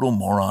total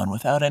moron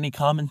without any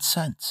common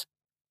sense.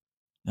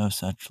 No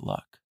such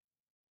luck.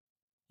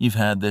 You've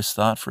had this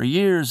thought for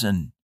years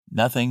and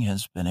nothing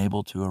has been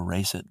able to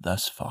erase it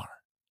thus far.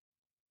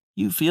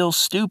 You feel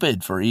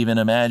stupid for even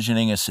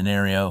imagining a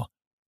scenario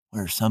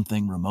where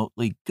something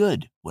remotely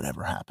good would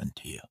ever happen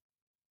to you.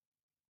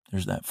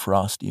 There's that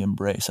frosty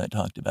embrace I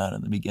talked about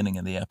in the beginning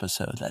of the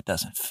episode. That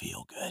doesn't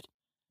feel good.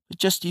 But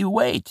just you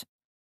wait.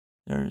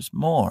 There's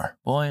more.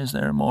 Boy, is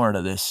there more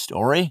to this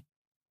story.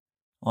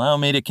 Allow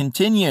me to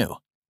continue.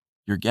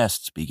 Your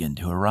guests begin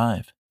to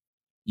arrive.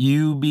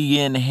 You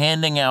begin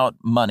handing out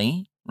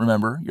money,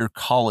 remember, your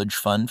college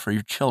fund for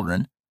your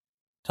children,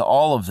 to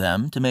all of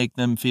them to make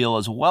them feel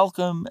as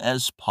welcome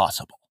as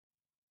possible.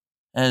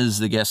 As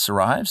the guests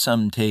arrive,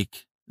 some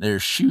take their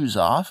shoes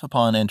off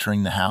upon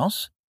entering the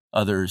house,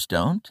 others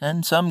don't,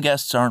 and some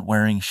guests aren't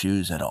wearing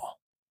shoes at all.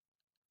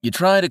 You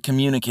try to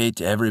communicate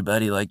to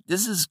everybody like,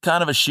 this is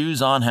kind of a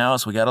shoes-on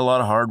house. We got a lot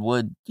of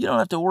hardwood. You don't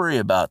have to worry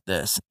about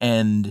this.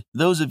 And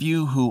those of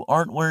you who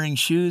aren't wearing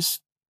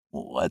shoes,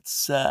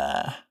 what's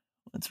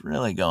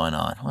really going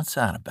on? What's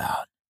that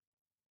about?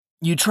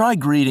 You try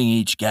greeting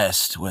each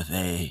guest with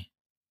a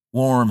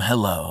warm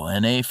hello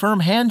and a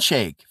firm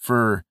handshake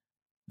for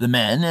the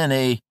men and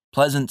a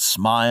pleasant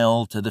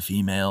smile to the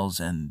females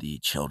and the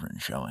children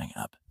showing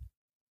up.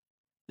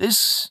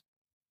 This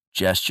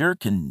gesture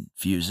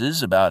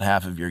confuses about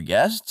half of your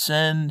guests,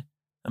 and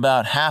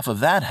about half of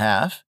that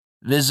half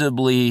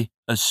visibly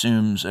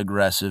assumes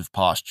aggressive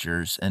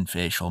postures and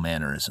facial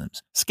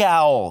mannerisms.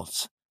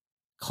 Scowls,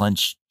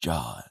 clenched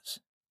jaws.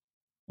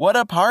 What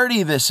a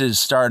party this is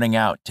starting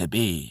out to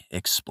be,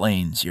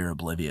 explains your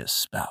oblivious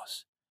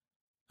spouse,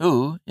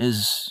 who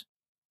is,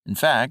 in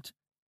fact,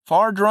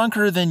 far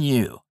drunker than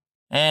you,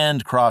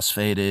 and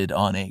crossfaded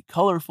on a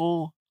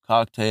colorful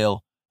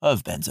cocktail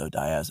of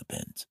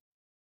benzodiazepines.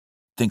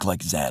 Think like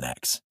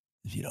Xanax,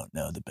 if you don't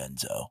know the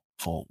benzo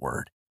full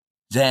word.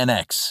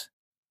 Xanax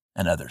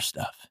and other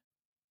stuff.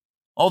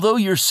 Although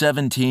your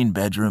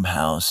 17-bedroom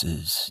house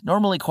is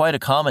normally quite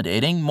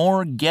accommodating,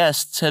 more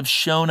guests have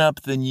shown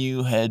up than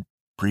you had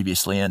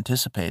previously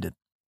anticipated.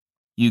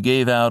 You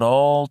gave out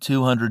all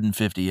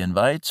 250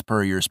 invites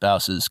per your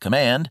spouse's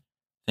command,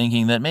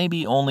 thinking that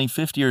maybe only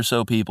 50 or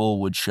so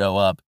people would show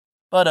up,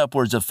 but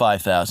upwards of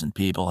 5,000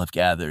 people have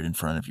gathered in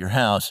front of your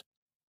house,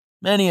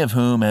 many of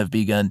whom have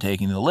begun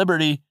taking the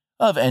liberty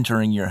of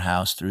entering your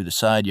house through the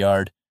side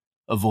yard,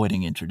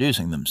 avoiding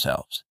introducing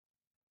themselves.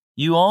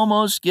 You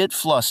almost get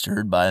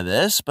flustered by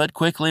this, but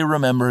quickly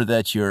remember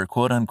that your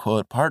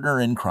quote-unquote partner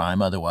in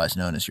crime, otherwise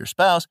known as your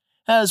spouse,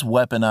 has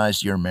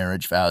weaponized your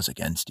marriage vows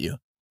against you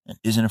and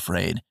isn't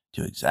afraid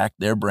to exact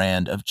their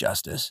brand of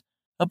justice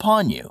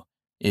upon you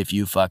if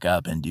you fuck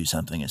up and do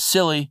something as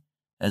silly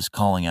as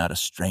calling out a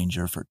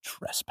stranger for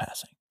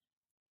trespassing.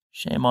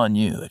 Shame on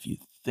you if you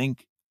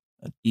think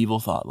an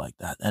evil thought like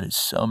that. That is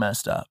so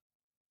messed up.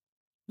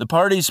 The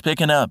party's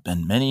picking up,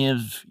 and many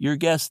of your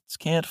guests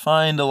can't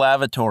find a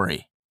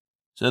lavatory,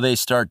 so they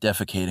start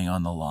defecating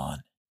on the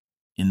lawn,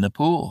 in the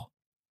pool,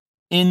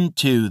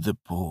 into the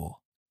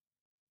pool.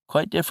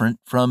 Quite different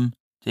from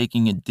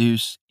taking a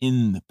deuce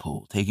in the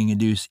pool. Taking a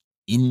deuce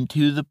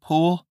into the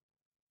pool?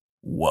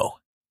 Whoa.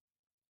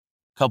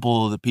 A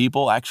couple of the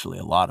people, actually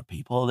a lot of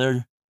people,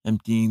 they're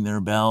emptying their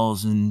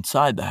bowels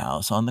inside the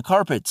house on the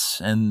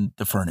carpets and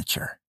the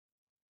furniture.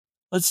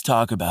 Let's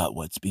talk about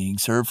what's being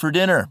served for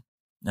dinner,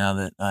 now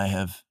that I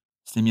have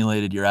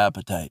stimulated your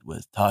appetite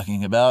with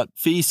talking about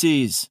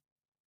feces.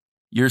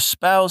 Your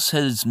spouse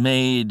has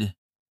made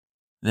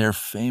their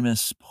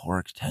famous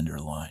pork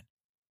tenderloin,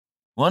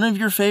 one of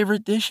your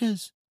favorite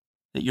dishes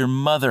that your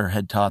mother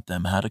had taught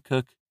them how to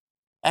cook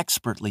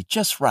expertly,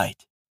 just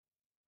right.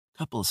 A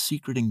couple of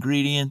secret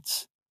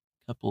ingredients,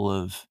 a couple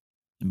of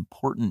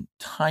important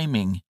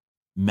timing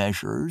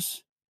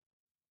measures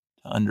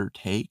to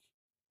undertake.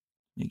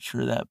 Make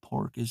sure that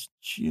pork is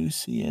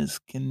juicy as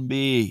can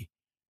be.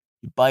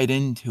 You bite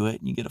into it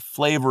and you get a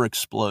flavor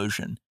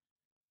explosion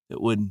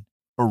that would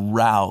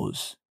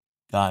arouse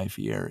Guy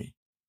Fieri.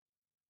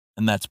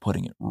 And that's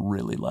putting it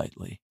really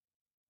lightly.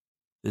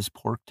 This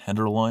pork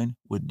tenderloin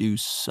would do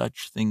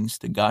such things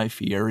to Guy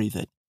Fieri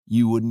that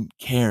you wouldn't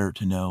care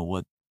to know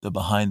what the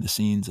behind the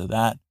scenes of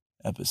that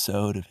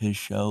episode of his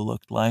show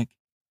looked like,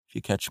 if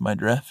you catch my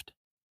drift.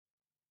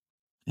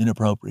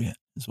 Inappropriate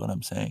is what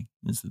I'm saying,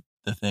 is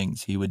the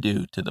things he would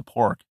do to the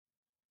pork.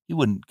 He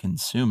wouldn't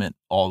consume it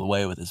all the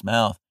way with his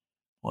mouth.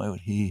 Boy,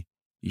 would he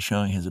be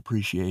showing his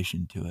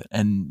appreciation to it.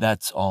 And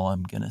that's all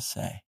I'm going to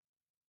say,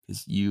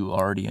 because you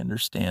already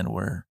understand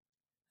where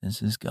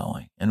this is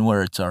going and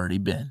where it's already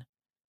been,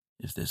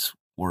 if this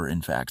were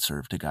in fact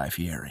served to Guy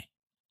Fieri.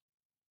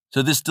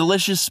 So this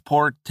delicious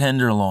pork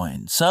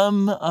tenderloin,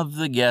 some of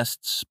the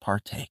guests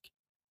partake,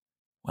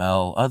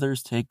 while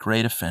others take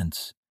great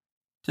offense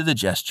to the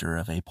gesture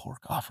of a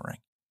pork offering.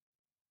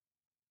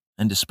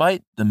 And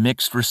despite the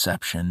mixed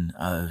reception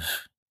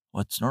of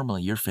what's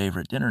normally your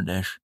favorite dinner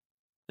dish,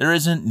 there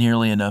isn't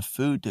nearly enough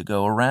food to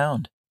go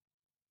around.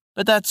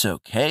 But that's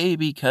okay,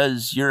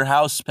 because your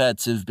house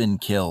pets have been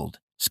killed,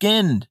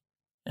 skinned,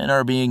 and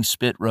are being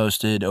spit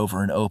roasted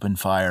over an open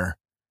fire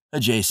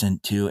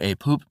adjacent to a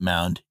poop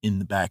mound in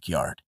the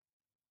backyard.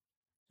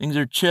 Things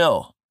are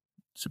chill.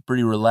 It's a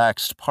pretty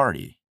relaxed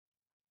party.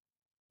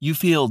 You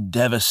feel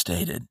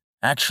devastated.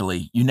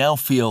 Actually, you now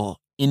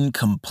feel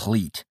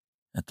incomplete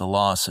at the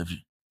loss of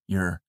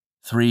your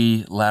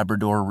 3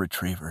 Labrador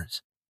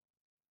retrievers.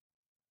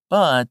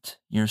 But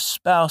your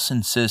spouse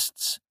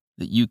insists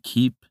that you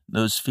keep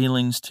those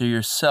feelings to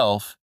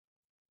yourself,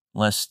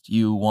 lest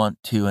you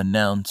want to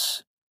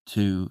announce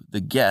to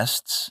the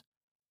guests,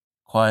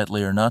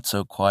 quietly or not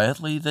so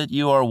quietly, that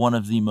you are one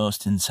of the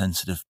most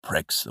insensitive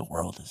pricks the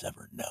world has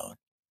ever known.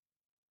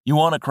 You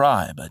want to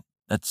cry, but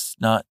that's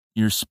not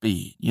your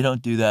speed. You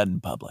don't do that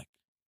in public.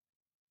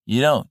 You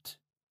don't.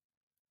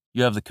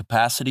 You have the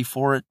capacity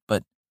for it,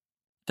 but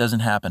it doesn't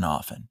happen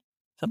often.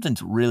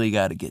 Something's really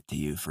got to get to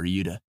you for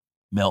you to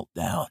melt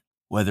down,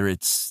 whether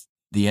it's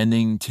the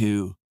ending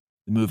to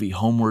the movie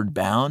Homeward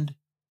Bound,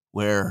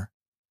 where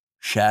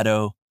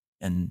Shadow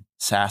and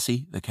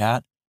Sassy, the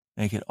cat,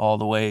 make it all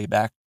the way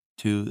back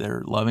to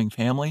their loving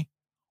family,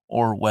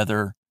 or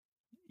whether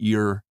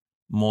your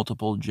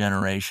multiple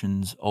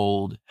generations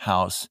old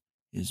house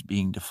is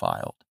being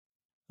defiled.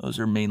 Those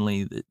are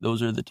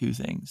the 2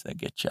 things that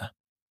get you,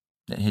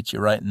 that hit you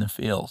right in the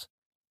feels.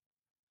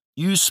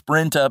 You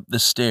sprint up the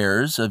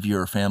stairs of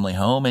your family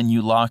home and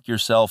you lock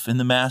yourself in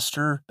the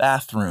master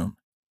bathroom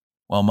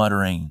while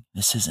muttering,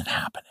 "This isn't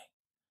happening,"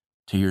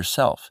 to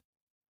yourself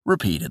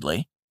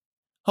repeatedly,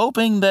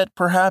 hoping that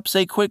perhaps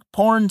a quick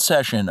porn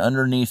session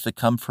underneath the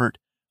comfort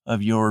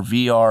of your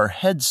VR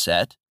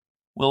headset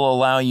will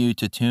allow you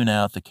to tune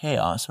out the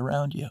chaos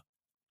around you.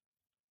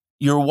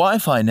 Your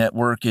Wi-Fi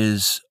network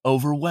is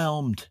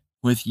overwhelmed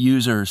with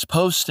users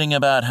posting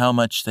about how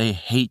much they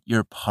hate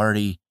your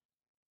party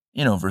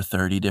in over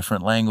 30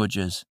 different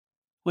languages,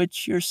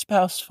 which your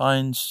spouse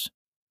finds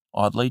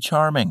oddly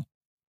charming.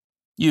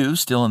 You,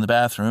 still in the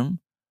bathroom,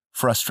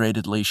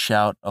 frustratedly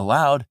shout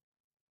aloud,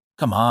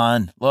 "Come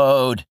on,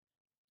 load,"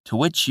 to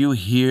which you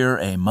hear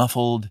a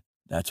muffled,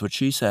 "That's what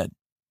she said."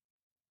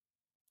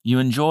 You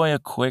enjoy a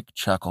quick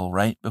chuckle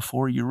right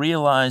before you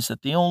realize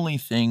that the only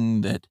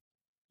thing that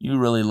you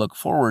really look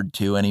forward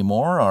to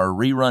anymore are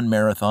rerun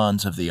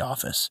marathons of The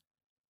Office,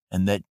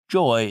 and that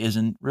joy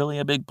isn't really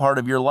a big part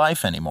of your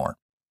life anymore.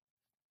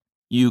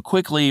 You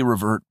quickly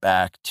revert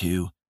back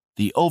to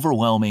the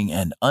overwhelming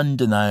and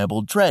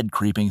undeniable dread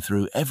creeping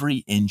through every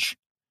inch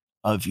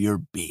of your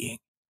being.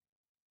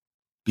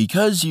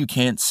 Because you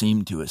can't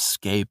seem to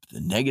escape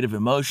the negative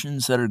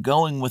emotions that are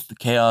going with the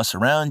chaos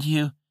around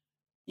you,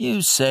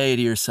 you say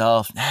to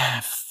yourself,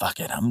 fuck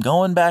it, I'm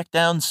going back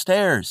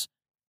downstairs.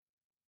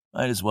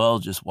 Might as well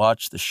just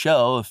watch the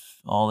show if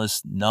all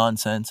this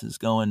nonsense is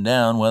going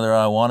down, whether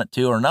I want it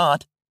to or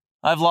not.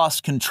 I've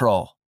lost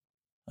control.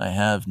 I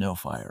have no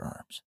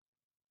firearms.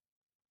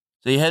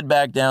 So you head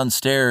back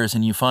downstairs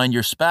and you find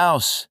your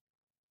spouse,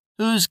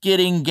 who's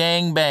getting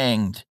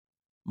gangbanged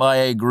by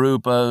a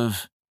group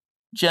of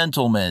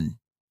gentlemen.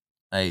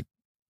 I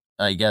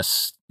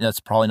guess that's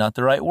probably not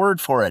the right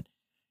word for it.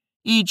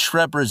 Each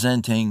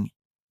representing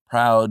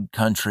proud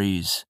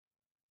countries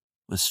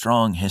with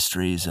strong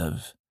histories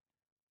of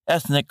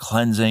ethnic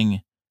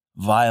cleansing,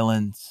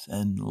 violence,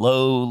 and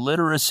low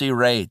literacy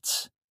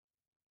rates.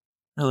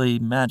 Really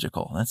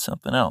magical. That's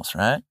something else,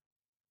 right?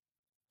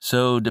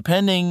 So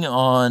depending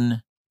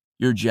on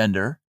your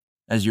gender,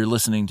 as you're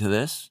listening to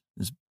this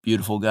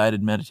beautiful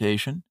guided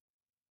meditation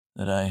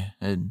that I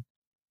had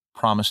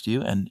promised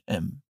you and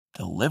am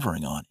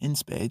delivering on in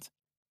spades,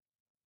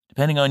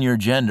 depending on your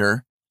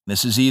gender,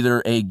 this is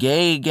either a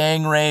gay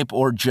gang rape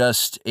or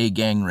just a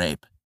gang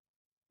rape.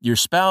 Your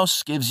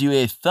spouse gives you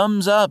a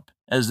thumbs up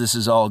as this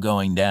is all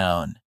going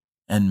down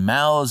and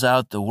mouths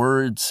out the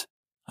words,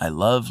 "I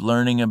love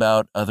learning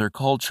about other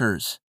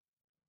cultures,"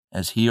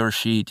 as he or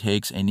she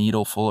takes a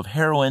needle full of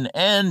heroin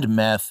and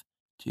meth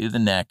to the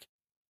neck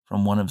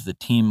from one of the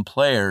team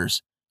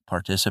players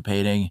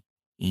participating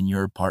in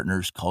your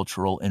partner's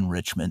cultural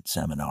enrichment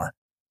seminar.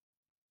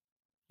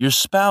 Your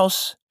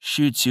spouse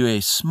shoots you a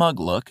smug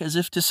look as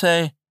if to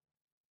say,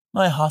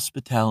 "My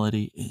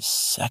hospitality is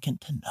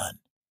second to none."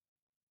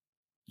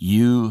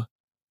 You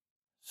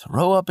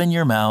throw up in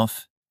your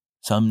mouth,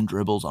 some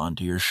dribbles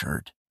onto your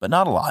shirt, but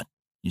not a lot.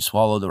 You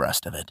swallow the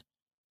rest of it.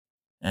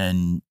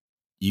 And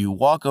you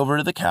walk over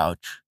to the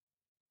couch,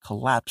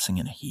 collapsing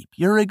in a heap.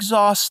 You're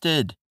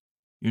exhausted.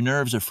 Your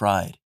nerves are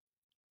fried.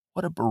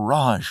 What a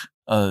barrage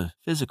of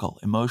physical,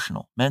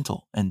 emotional,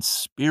 mental, and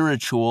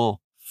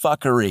spiritual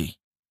fuckery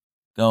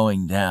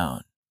going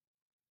down.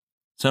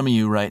 Some of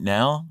you right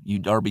now, you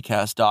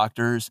DarbyCast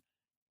doctors,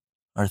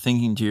 are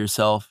thinking to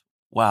yourself,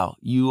 wow,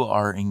 you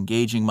are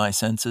engaging my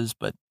senses,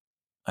 but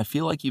I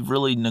feel like you've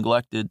really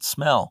neglected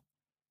smell.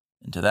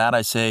 And to that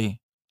I say,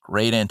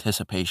 great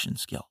anticipation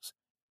skills.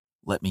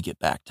 Let me get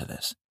back to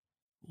this.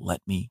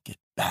 Let me get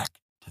back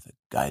to the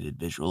guided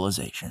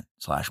visualization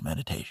 /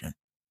 meditation.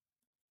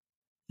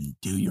 And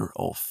do your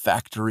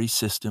olfactory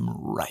system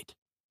right.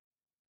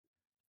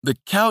 The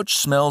couch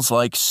smells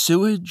like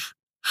sewage,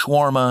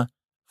 shawarma,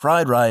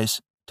 fried rice,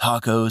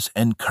 tacos,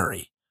 and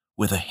curry,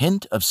 with a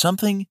hint of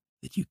something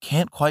that you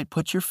can't quite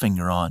put your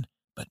finger on,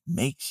 but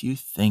makes you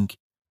think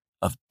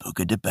of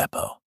Buca de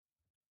Beppo.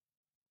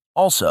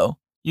 Also,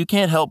 you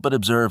can't help but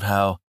observe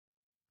how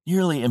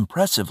nearly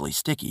impressively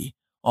sticky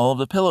all of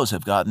the pillows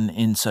have gotten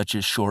in such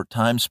a short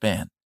time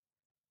span.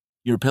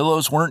 Your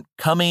pillows weren't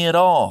cummy at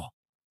all,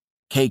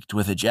 caked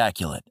with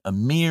ejaculate a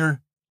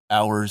mere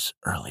hours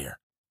earlier.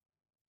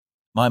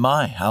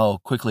 My, how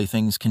quickly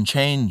things can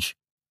change,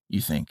 you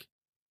think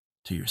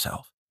to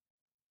yourself.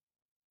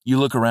 You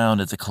look around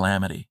at the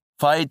calamity.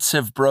 Fights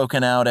have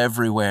broken out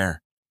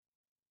everywhere.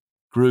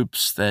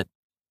 Groups that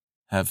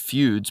have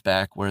feuds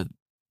back where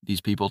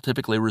these people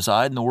typically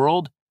reside in the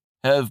world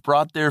have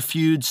brought their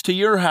feuds to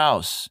your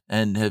house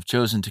and have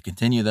chosen to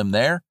continue them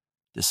there,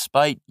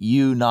 despite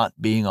you not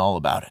being all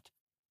about it.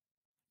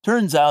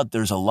 Turns out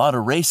there's a lot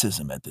of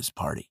racism at this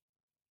party,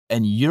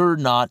 and you're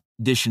not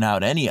dishing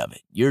out any of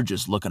it. You're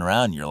just looking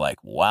around and you're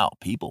like, wow,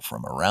 people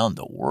from around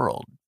the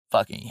world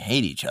fucking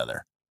hate each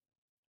other.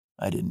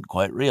 I didn't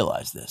quite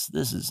realize this.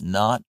 This is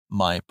not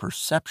my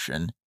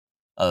perception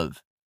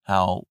of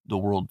how the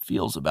world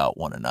feels about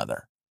one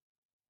another.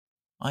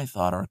 I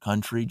thought our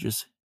country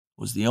just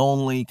was the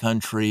only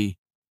country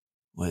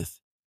with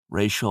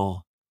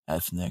racial,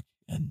 ethnic,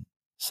 and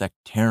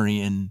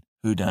sectarian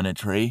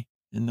whodunitry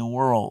in the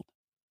world.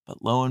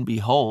 But lo and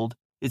behold,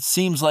 it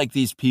seems like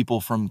these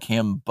people from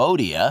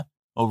Cambodia,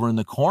 over in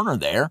the corner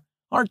there,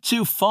 aren't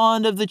too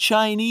fond of the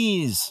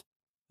Chinese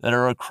that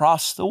are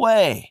across the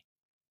way.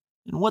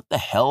 And what the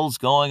hell's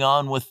going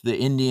on with the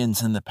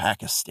Indians and the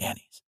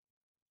Pakistanis?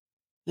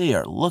 They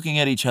are looking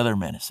at each other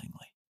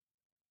menacingly.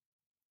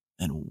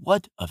 And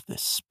what of the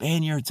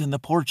Spaniards and the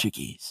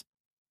Portuguese?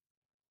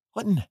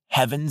 What in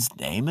heaven's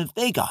name have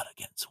they got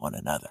against one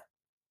another?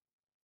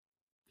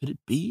 Could it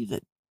be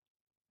that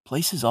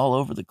places all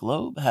over the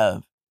globe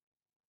have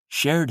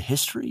shared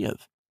history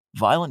of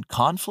violent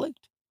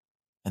conflict,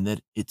 and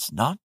that it's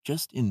not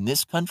just in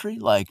this country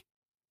like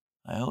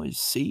I always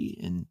see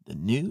in the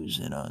news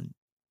and on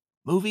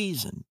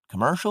movies and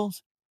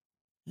commercials?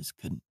 This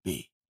couldn't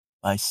be.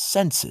 My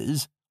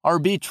senses are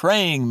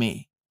betraying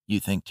me, you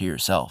think to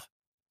yourself,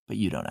 but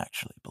you don't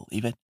actually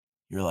believe it.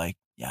 You're like,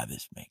 yeah,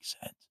 this makes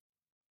sense.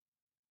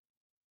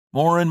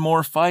 More and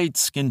more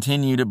fights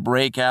continue to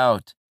break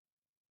out.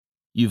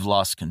 You've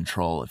lost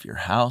control of your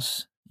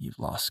house. You've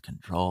lost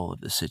control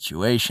of the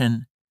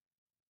situation.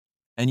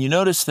 And you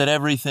notice that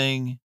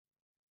everything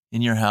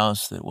in your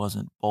house that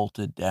wasn't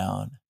bolted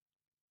down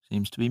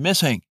seems to be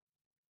missing.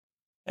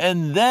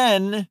 And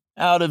then,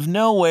 out of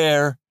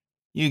nowhere,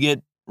 you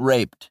get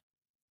raped.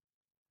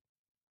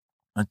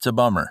 That's a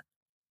bummer.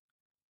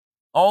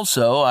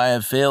 Also, I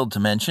have failed to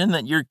mention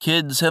that your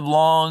kids have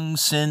long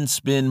since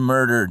been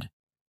murdered,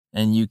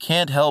 and you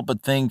can't help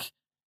but think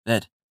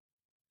that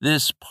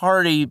this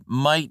party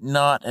might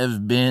not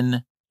have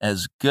been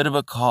as good of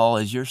a call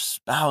as your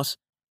spouse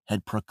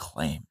had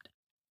proclaimed.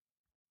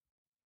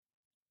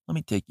 Let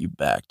me take you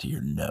back to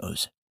your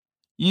nose.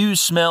 You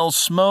smell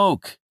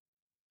smoke.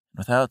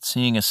 Without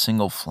seeing a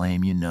single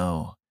flame, you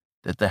know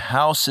that the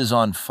house is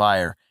on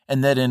fire,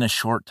 and that in a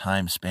short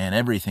time span,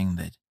 everything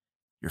that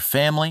your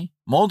family,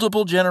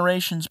 multiple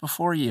generations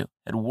before you,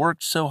 had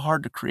worked so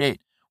hard to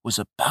create was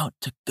about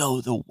to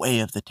go the way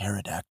of the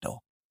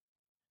pterodactyl.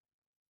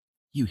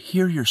 You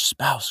hear your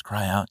spouse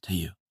cry out to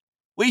you,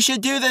 "We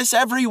should do this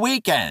every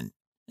weekend.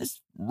 This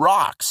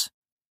rocks."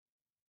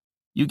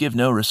 You give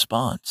no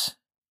response.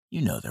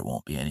 You know there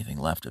won't be anything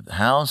left of the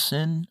house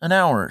in an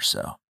hour or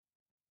so.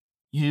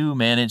 You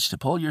manage to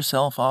pull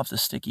yourself off the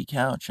sticky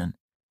couch and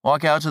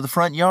walk out to the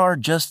front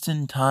yard just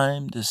in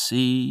time to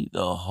see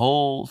the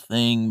whole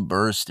thing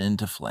burst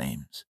into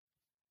flames.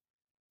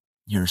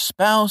 Your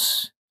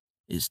spouse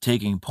is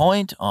taking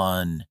point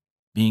on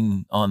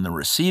being on the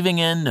receiving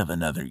end of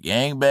another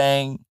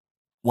gangbang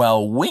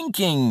while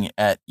winking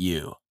at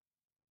you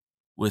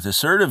with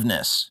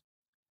assertiveness.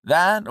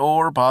 That,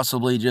 or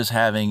possibly just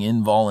having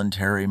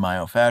involuntary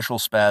myofascial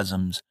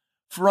spasms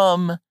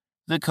from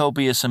the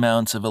copious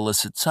amounts of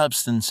illicit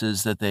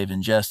substances that they've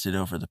ingested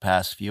over the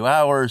past few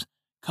hours,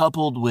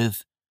 coupled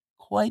with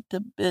quite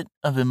a bit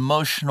of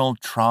emotional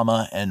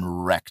trauma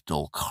and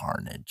rectal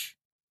carnage.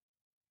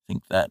 I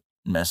think that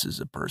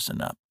messes a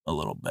person up a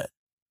little bit.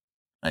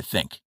 I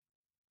think.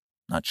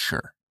 Not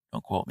sure.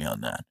 Don't quote me on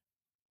that.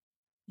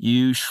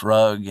 You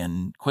shrug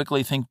and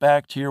quickly think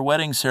back to your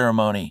wedding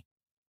ceremony,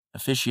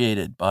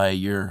 officiated by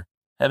your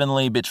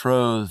heavenly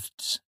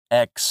betrothed's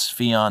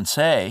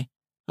ex-fiancé,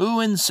 who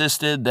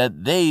insisted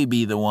that they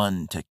be the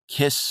one to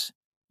kiss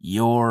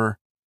your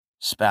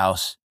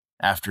spouse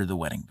after the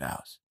wedding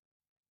vows.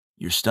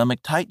 Your stomach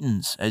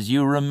tightens as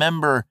you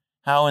remember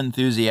how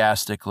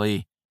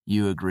enthusiastically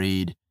you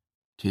agreed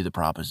to the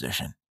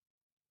proposition.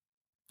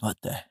 What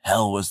the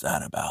hell was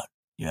that about,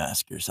 you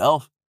ask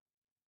yourself?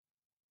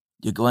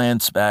 You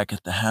glance back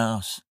at the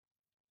house.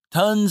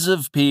 Tons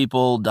of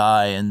people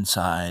die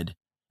inside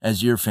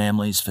as your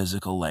family's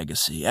physical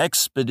legacy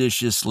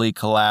expeditiously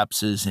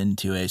collapses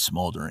into a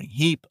smoldering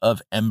heap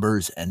of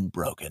embers and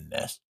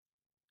brokenness.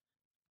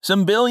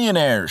 Some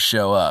billionaires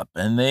show up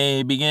and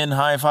they begin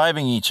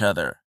high-fiving each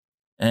other.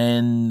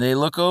 And they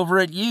look over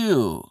at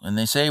you and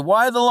they say,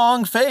 "Why the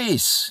long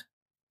face?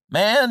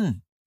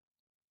 Man,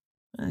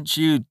 why don't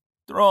you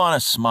throw on a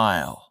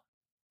smile?"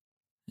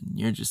 And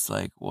you're just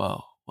like,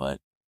 whoa, what?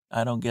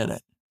 I don't get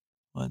it.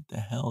 What the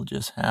hell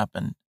just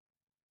happened?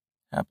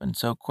 Happened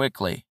so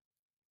quickly.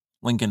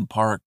 Linkin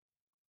Park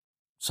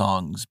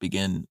songs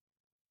begin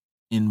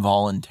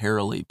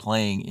involuntarily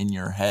playing in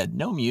your head.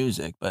 No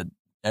music, but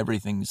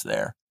everything's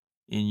there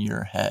in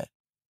your head.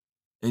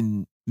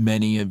 And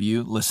many of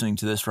you listening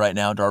to this right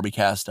now,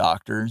 DarbyCast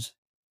doctors,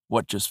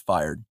 what just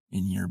fired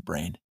in your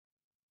brain?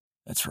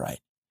 That's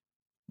right.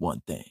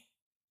 One thing.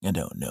 I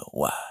don't know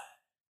why.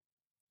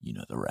 You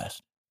know the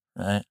rest,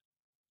 right?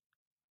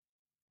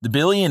 The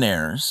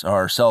billionaires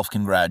are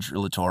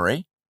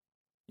self-congratulatory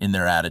in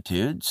their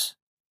attitudes.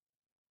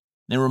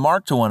 They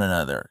remark to one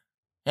another,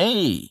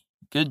 "Hey,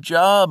 good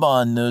job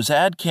on those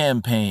ad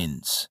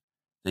campaigns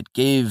that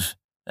gave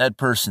that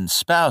person's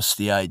spouse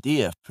the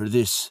idea for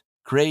this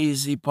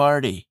crazy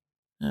party.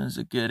 It was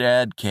a good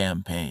ad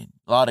campaign.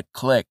 A lot of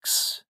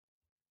clicks.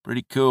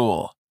 Pretty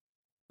cool."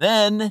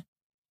 Then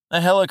a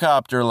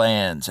helicopter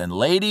lands and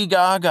Lady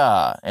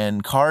Gaga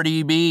and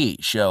Cardi B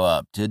show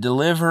up to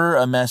deliver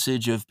a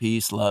message of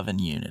peace, love,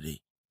 and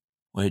unity,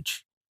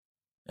 which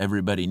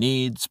everybody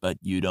needs, but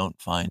you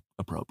don't find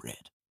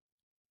appropriate.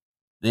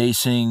 They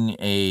sing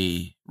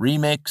a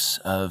remix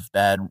of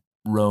Bad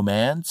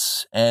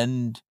Romance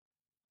and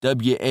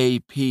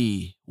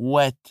WAP,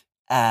 Wet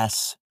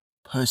Ass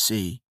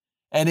Pussy,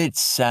 and it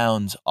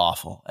sounds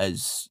awful,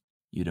 as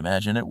you'd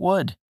imagine it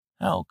would.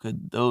 How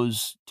could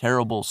those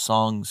terrible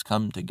songs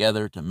come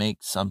together to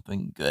make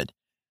something good?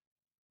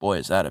 Boy,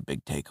 is that a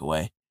big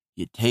takeaway.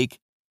 You take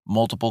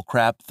multiple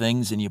crap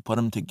things and you put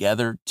them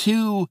together.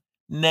 Two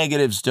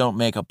negatives don't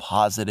make a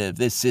positive.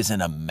 This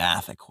isn't a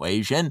math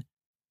equation,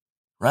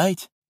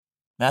 right?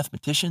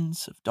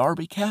 Mathematicians of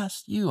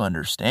DarbyCast, you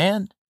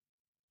understand.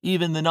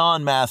 Even the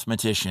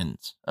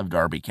non-mathematicians of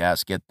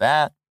DarbyCast get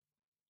that.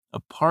 A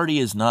party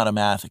is not a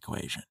math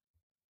equation,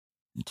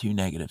 and two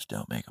negatives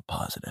don't make a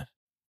positive.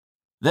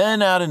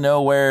 Then out of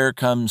nowhere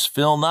comes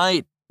Phil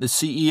Knight, the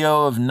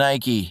CEO of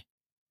Nike,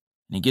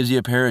 and he gives you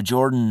a pair of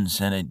Jordans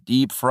and a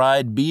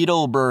deep-fried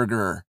beetle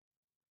burger.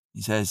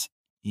 He says,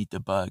 eat the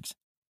bugs.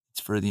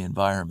 It's for the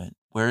environment.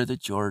 Wear the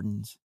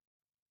Jordans,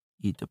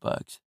 eat the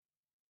bugs.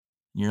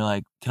 And you're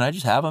like, can I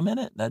just have a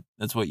minute?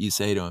 That's what you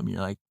say to him. You're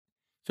like,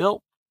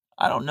 Phil,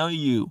 I don't know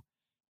you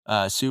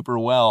super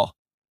well.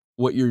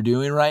 What you're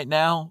doing right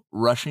now,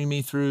 rushing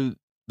me through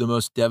the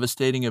most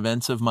devastating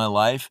events of my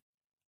life,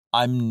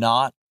 I'm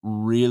not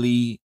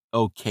really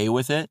okay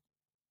with it.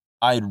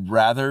 I'd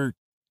rather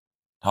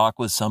talk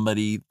with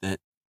somebody that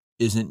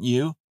isn't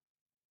you.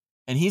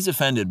 And he's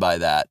offended by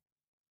that.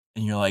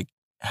 And you're like,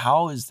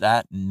 how is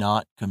that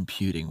not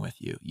computing with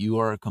you? You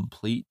are a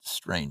complete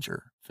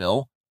stranger,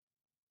 Phil.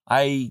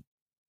 I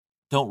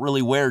don't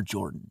really wear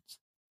Jordans.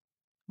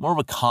 More of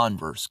a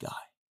Converse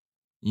guy.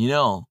 You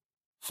know,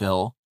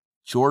 Phil,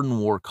 Jordan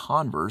wore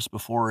Converse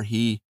before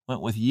he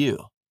went with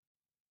you.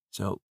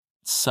 So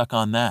suck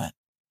on that,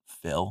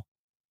 Phil.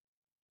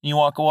 You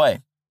walk away.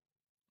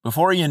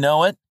 Before you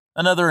know it,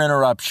 another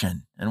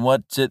interruption. And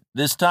what's it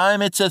this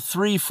time? It's a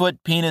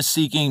 3-foot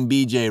penis-seeking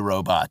BJ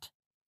robot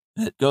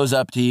that goes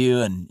up to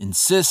you and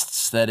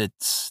insists that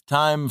it's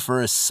time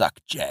for a suck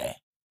J.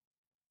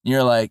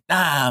 You're like,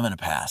 I'm going to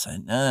pass.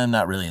 I'm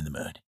not really in the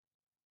mood.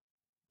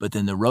 But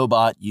then the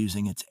robot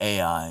using its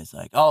AI is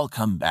like, I'll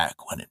come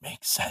back when it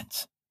makes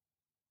sense.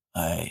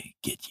 I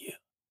get you.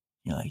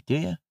 You're like, do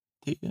you?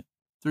 Do you?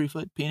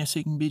 3-foot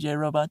penis-seeking BJ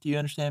robot, do you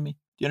understand me?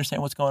 Do you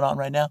understand what's going on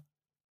right now?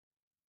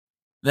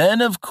 Then,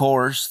 of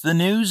course, the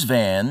news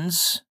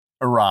vans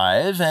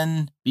arrive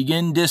and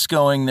begin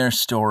discoing their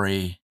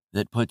story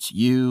that puts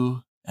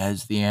you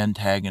as the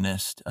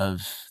antagonist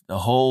of the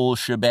whole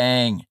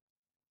shebang.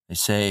 They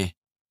say,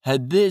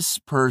 had this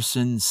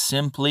person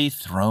simply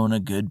thrown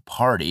a good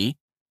party,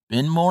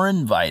 been more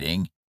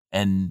inviting,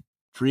 and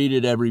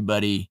treated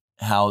everybody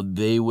how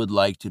they would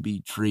like to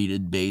be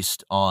treated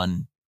based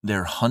on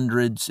their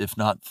hundreds, if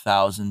not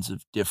thousands,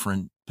 of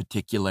different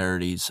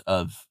particularities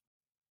of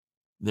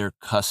their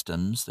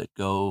customs that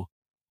go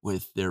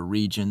with their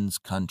regions,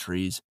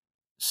 countries,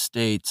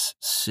 states,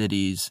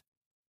 cities,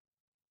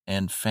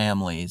 and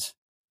families.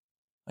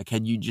 Like,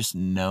 had you just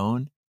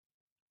known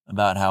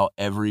about how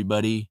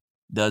everybody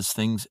does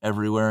things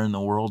everywhere in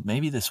the world,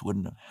 maybe this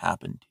wouldn't have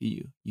happened to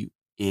you, you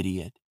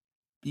idiot.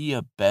 Be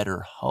a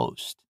better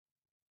host.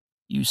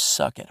 You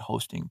suck at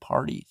hosting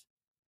parties.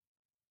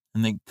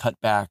 And then cut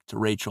back to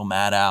Rachel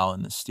Maddow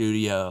in the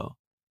studio,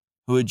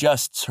 who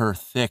adjusts her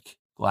thick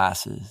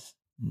glasses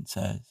and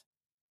says,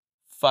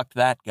 fuck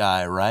that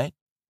guy, right?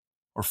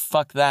 Or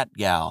fuck that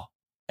gal.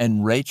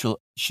 And Rachel,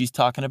 she's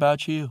talking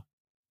about you.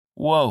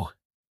 Whoa.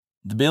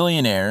 The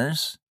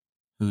billionaires,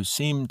 who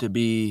seem to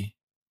be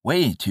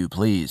way too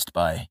pleased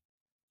by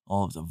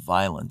all of the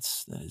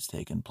violence that has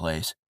taken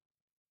place,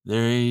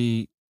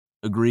 they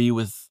agree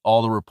with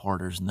all the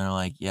reporters and they're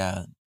like,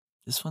 yeah,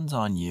 this one's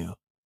on you.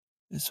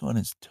 This one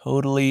is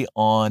totally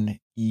on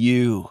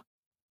you.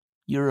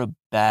 You're a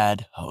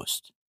bad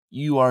host.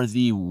 You are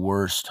the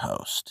worst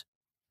host.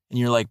 And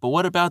you're like, but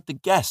what about the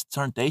guests?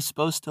 Aren't they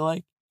supposed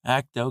to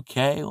act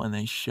okay when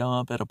they show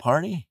up at a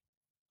party?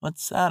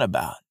 What's that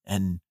about?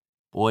 And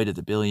boy, do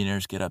the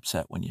billionaires get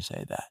upset when you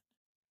say that.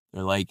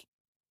 They're like,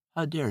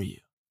 how dare you?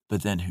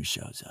 But then who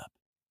shows up?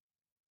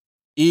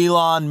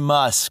 Elon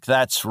Musk,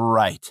 that's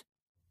right.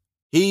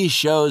 He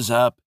shows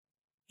up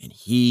and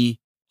he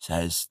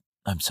says,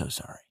 I'm so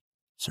sorry,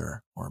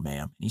 sir or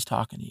ma'am. And he's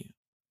talking to you.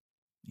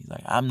 He's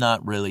like, I'm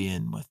not really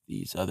in with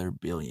these other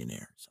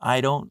billionaires.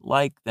 I don't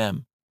like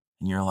them.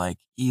 And you're like,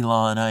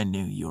 Elon, I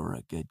knew you were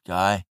a good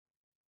guy.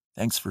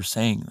 Thanks for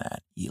saying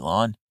that,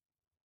 Elon.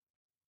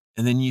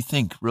 And then you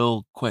think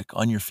real quick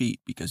on your feet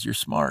because you're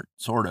smart,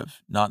 sort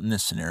of. Not in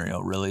this scenario,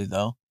 really,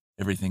 though.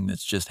 Everything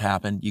that's just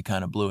happened, you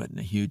kind of blew it in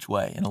a huge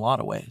way, in a lot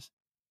of ways.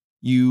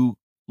 You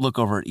look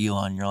over at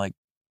Elon and you're like,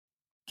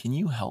 can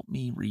you help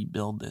me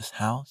rebuild this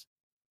house?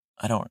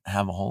 I don't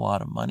have a whole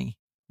lot of money.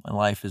 My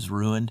life is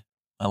ruined.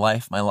 My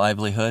life, my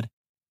livelihood.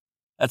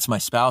 That's my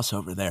spouse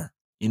over there.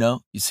 You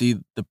know, you see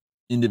the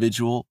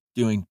individual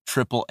doing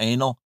triple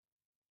anal.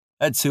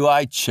 That's who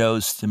I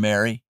chose to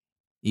marry.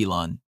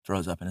 Elon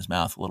throws up in his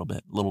mouth a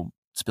little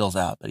spills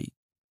out, but he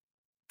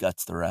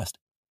guts the rest.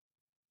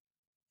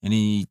 And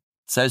he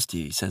says to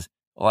you, he says,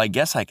 well, I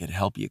guess I could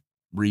help you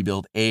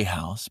rebuild a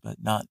house, but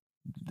not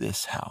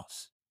this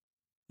house.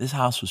 This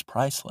house was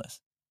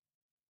priceless.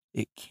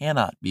 It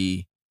cannot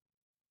be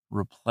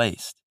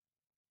replaced.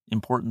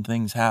 Important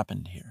things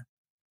happened here.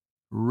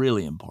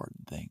 Really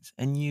important things.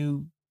 And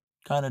you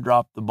kind of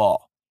dropped the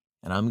ball.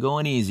 And I'm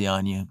going easy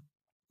on you.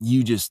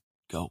 You just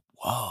go,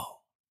 whoa.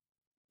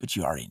 But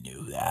you already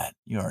knew that.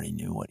 You already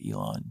knew what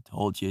Elon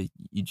told you.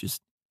 You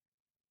just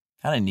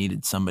Kind of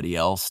needed somebody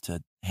else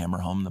to hammer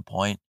home the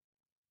point,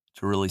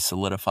 to really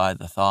solidify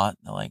the thought.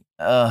 They're like,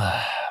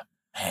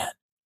 man.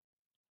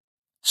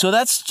 So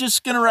that's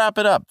just going to wrap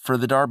it up for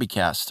the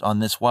DarbyCast on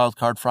this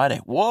Wildcard Friday.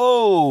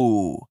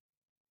 Whoa!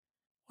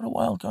 What a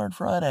Wildcard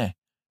Friday.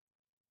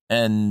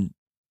 And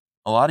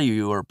a lot of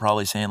you are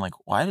probably saying, like,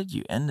 why did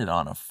you end it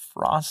on a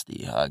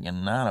frosty hug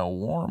and not a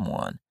warm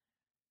one?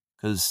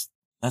 Because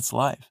that's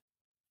life.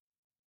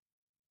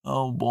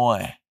 Oh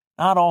boy.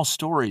 Not all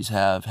stories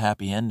have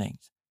happy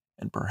endings.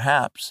 And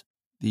perhaps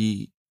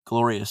the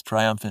glorious,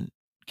 triumphant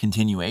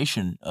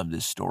continuation of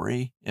this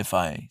story, if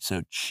I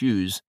so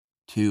choose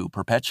to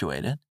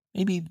perpetuate it,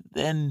 maybe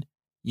then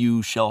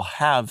you shall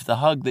have the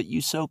hug that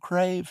you so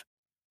crave.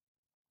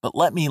 But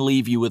let me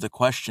leave you with a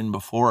question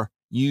before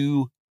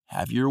you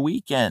have your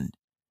weekend.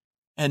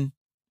 And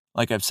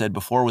like I've said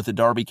before with the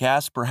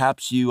DarbyCast,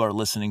 perhaps you are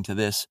listening to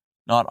this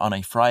not on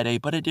a Friday,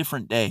 but a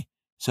different day.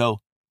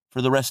 So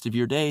for the rest of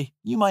your day,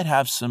 you might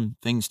have some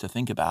things to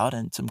think about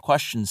and some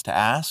questions to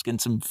ask and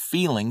some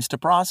feelings to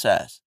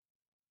process.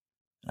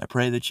 I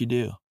pray that you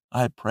do.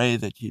 I pray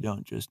that you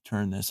don't just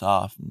turn this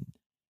off and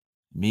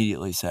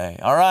immediately say,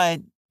 all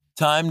right,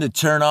 time to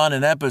turn on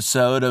an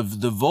episode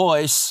of The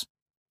Voice.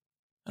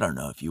 I don't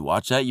know if you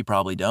watch that. You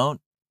probably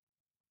don't.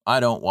 I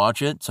don't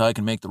watch it, so I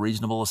can make the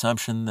reasonable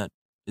assumption that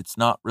it's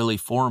not really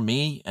for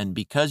me. And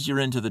because you're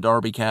into the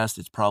DarbyCast,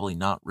 it's probably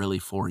not really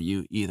for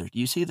you either. Do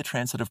you see the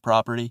transitive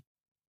property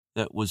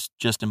that was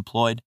just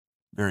employed?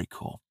 Very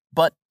cool.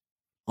 But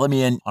let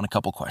me end on a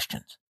couple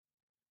questions.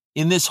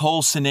 In this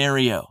whole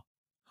scenario,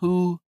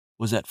 who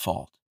was at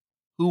fault?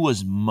 Who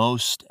was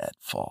most at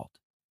fault?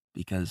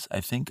 Because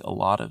I think a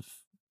lot of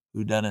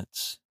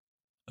whodunits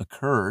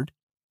occurred.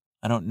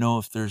 I don't know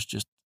if there's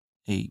just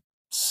a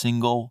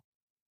single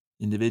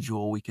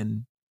individual we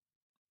can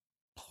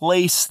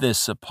place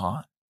this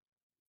upon.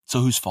 So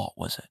whose fault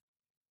was it?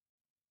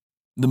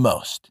 The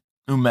most.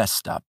 Who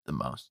messed up the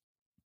most?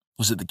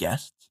 Was it the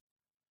guests?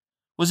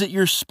 Was it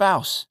your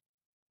spouse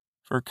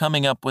for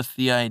coming up with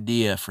the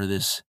idea for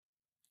this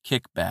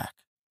kickback?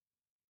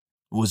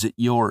 Was it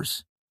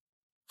yours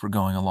for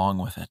going along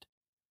with it?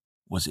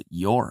 Was it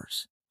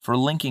yours for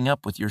linking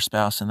up with your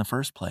spouse in the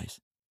first place?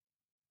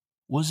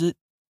 Was it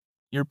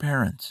your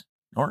parents,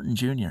 Norton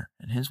Jr.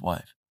 and his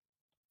wife,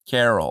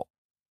 Carol,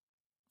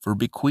 for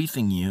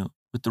bequeathing you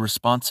with the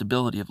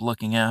responsibility of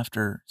looking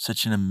after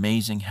such an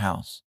amazing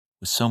house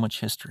with so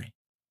much history?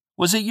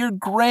 Was it your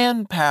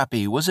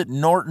grandpappy? Was it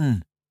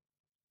Norton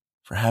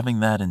for having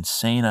that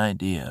insane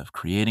idea of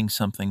creating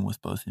something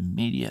with both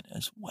immediate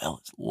as well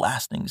as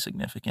lasting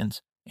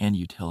significance and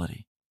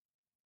utility?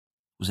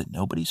 Was it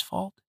nobody's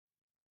fault?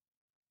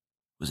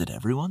 Was it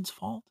everyone's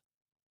fault?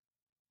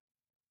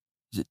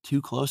 Is it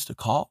too close to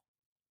call?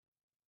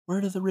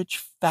 Where do the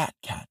rich fat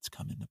cats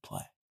come into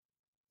play?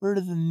 Where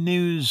do the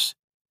news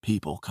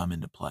people come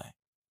into play?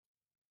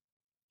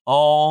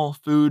 All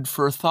food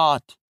for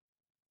thought.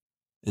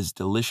 As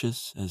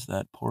delicious as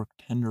that pork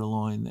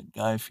tenderloin that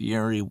Guy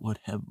Fieri would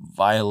have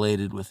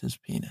violated with his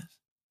penis.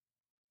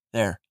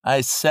 There,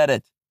 I said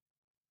it.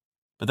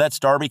 But that's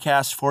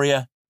DarbyCast for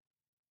you.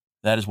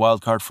 That is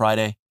Wildcard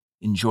Friday.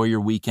 Enjoy your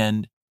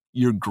weekend.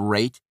 You're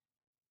great.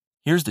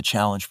 Here's the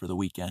challenge for the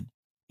weekend.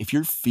 If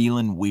you're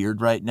feeling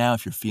weird right now,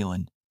 if you're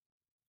feeling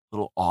a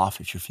little off,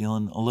 if you're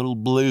feeling a little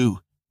blue,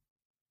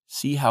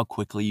 see how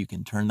quickly you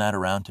can turn that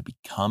around to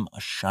become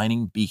a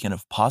shining beacon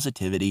of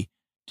positivity,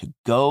 to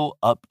go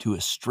up to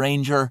a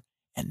stranger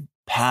and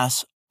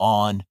pass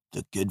on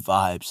the good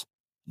vibes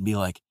and be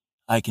like,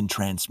 I can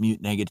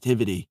transmute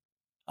negativity.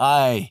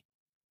 I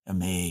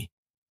am a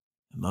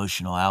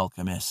emotional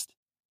alchemist.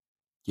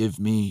 Give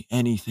me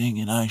anything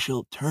and I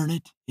shall turn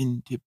it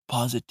into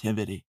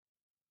positivity.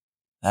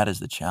 That is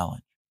the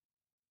challenge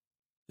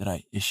that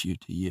I issue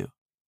to you.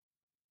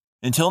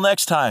 Until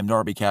next time,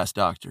 DarbyCast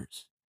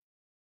Doctors.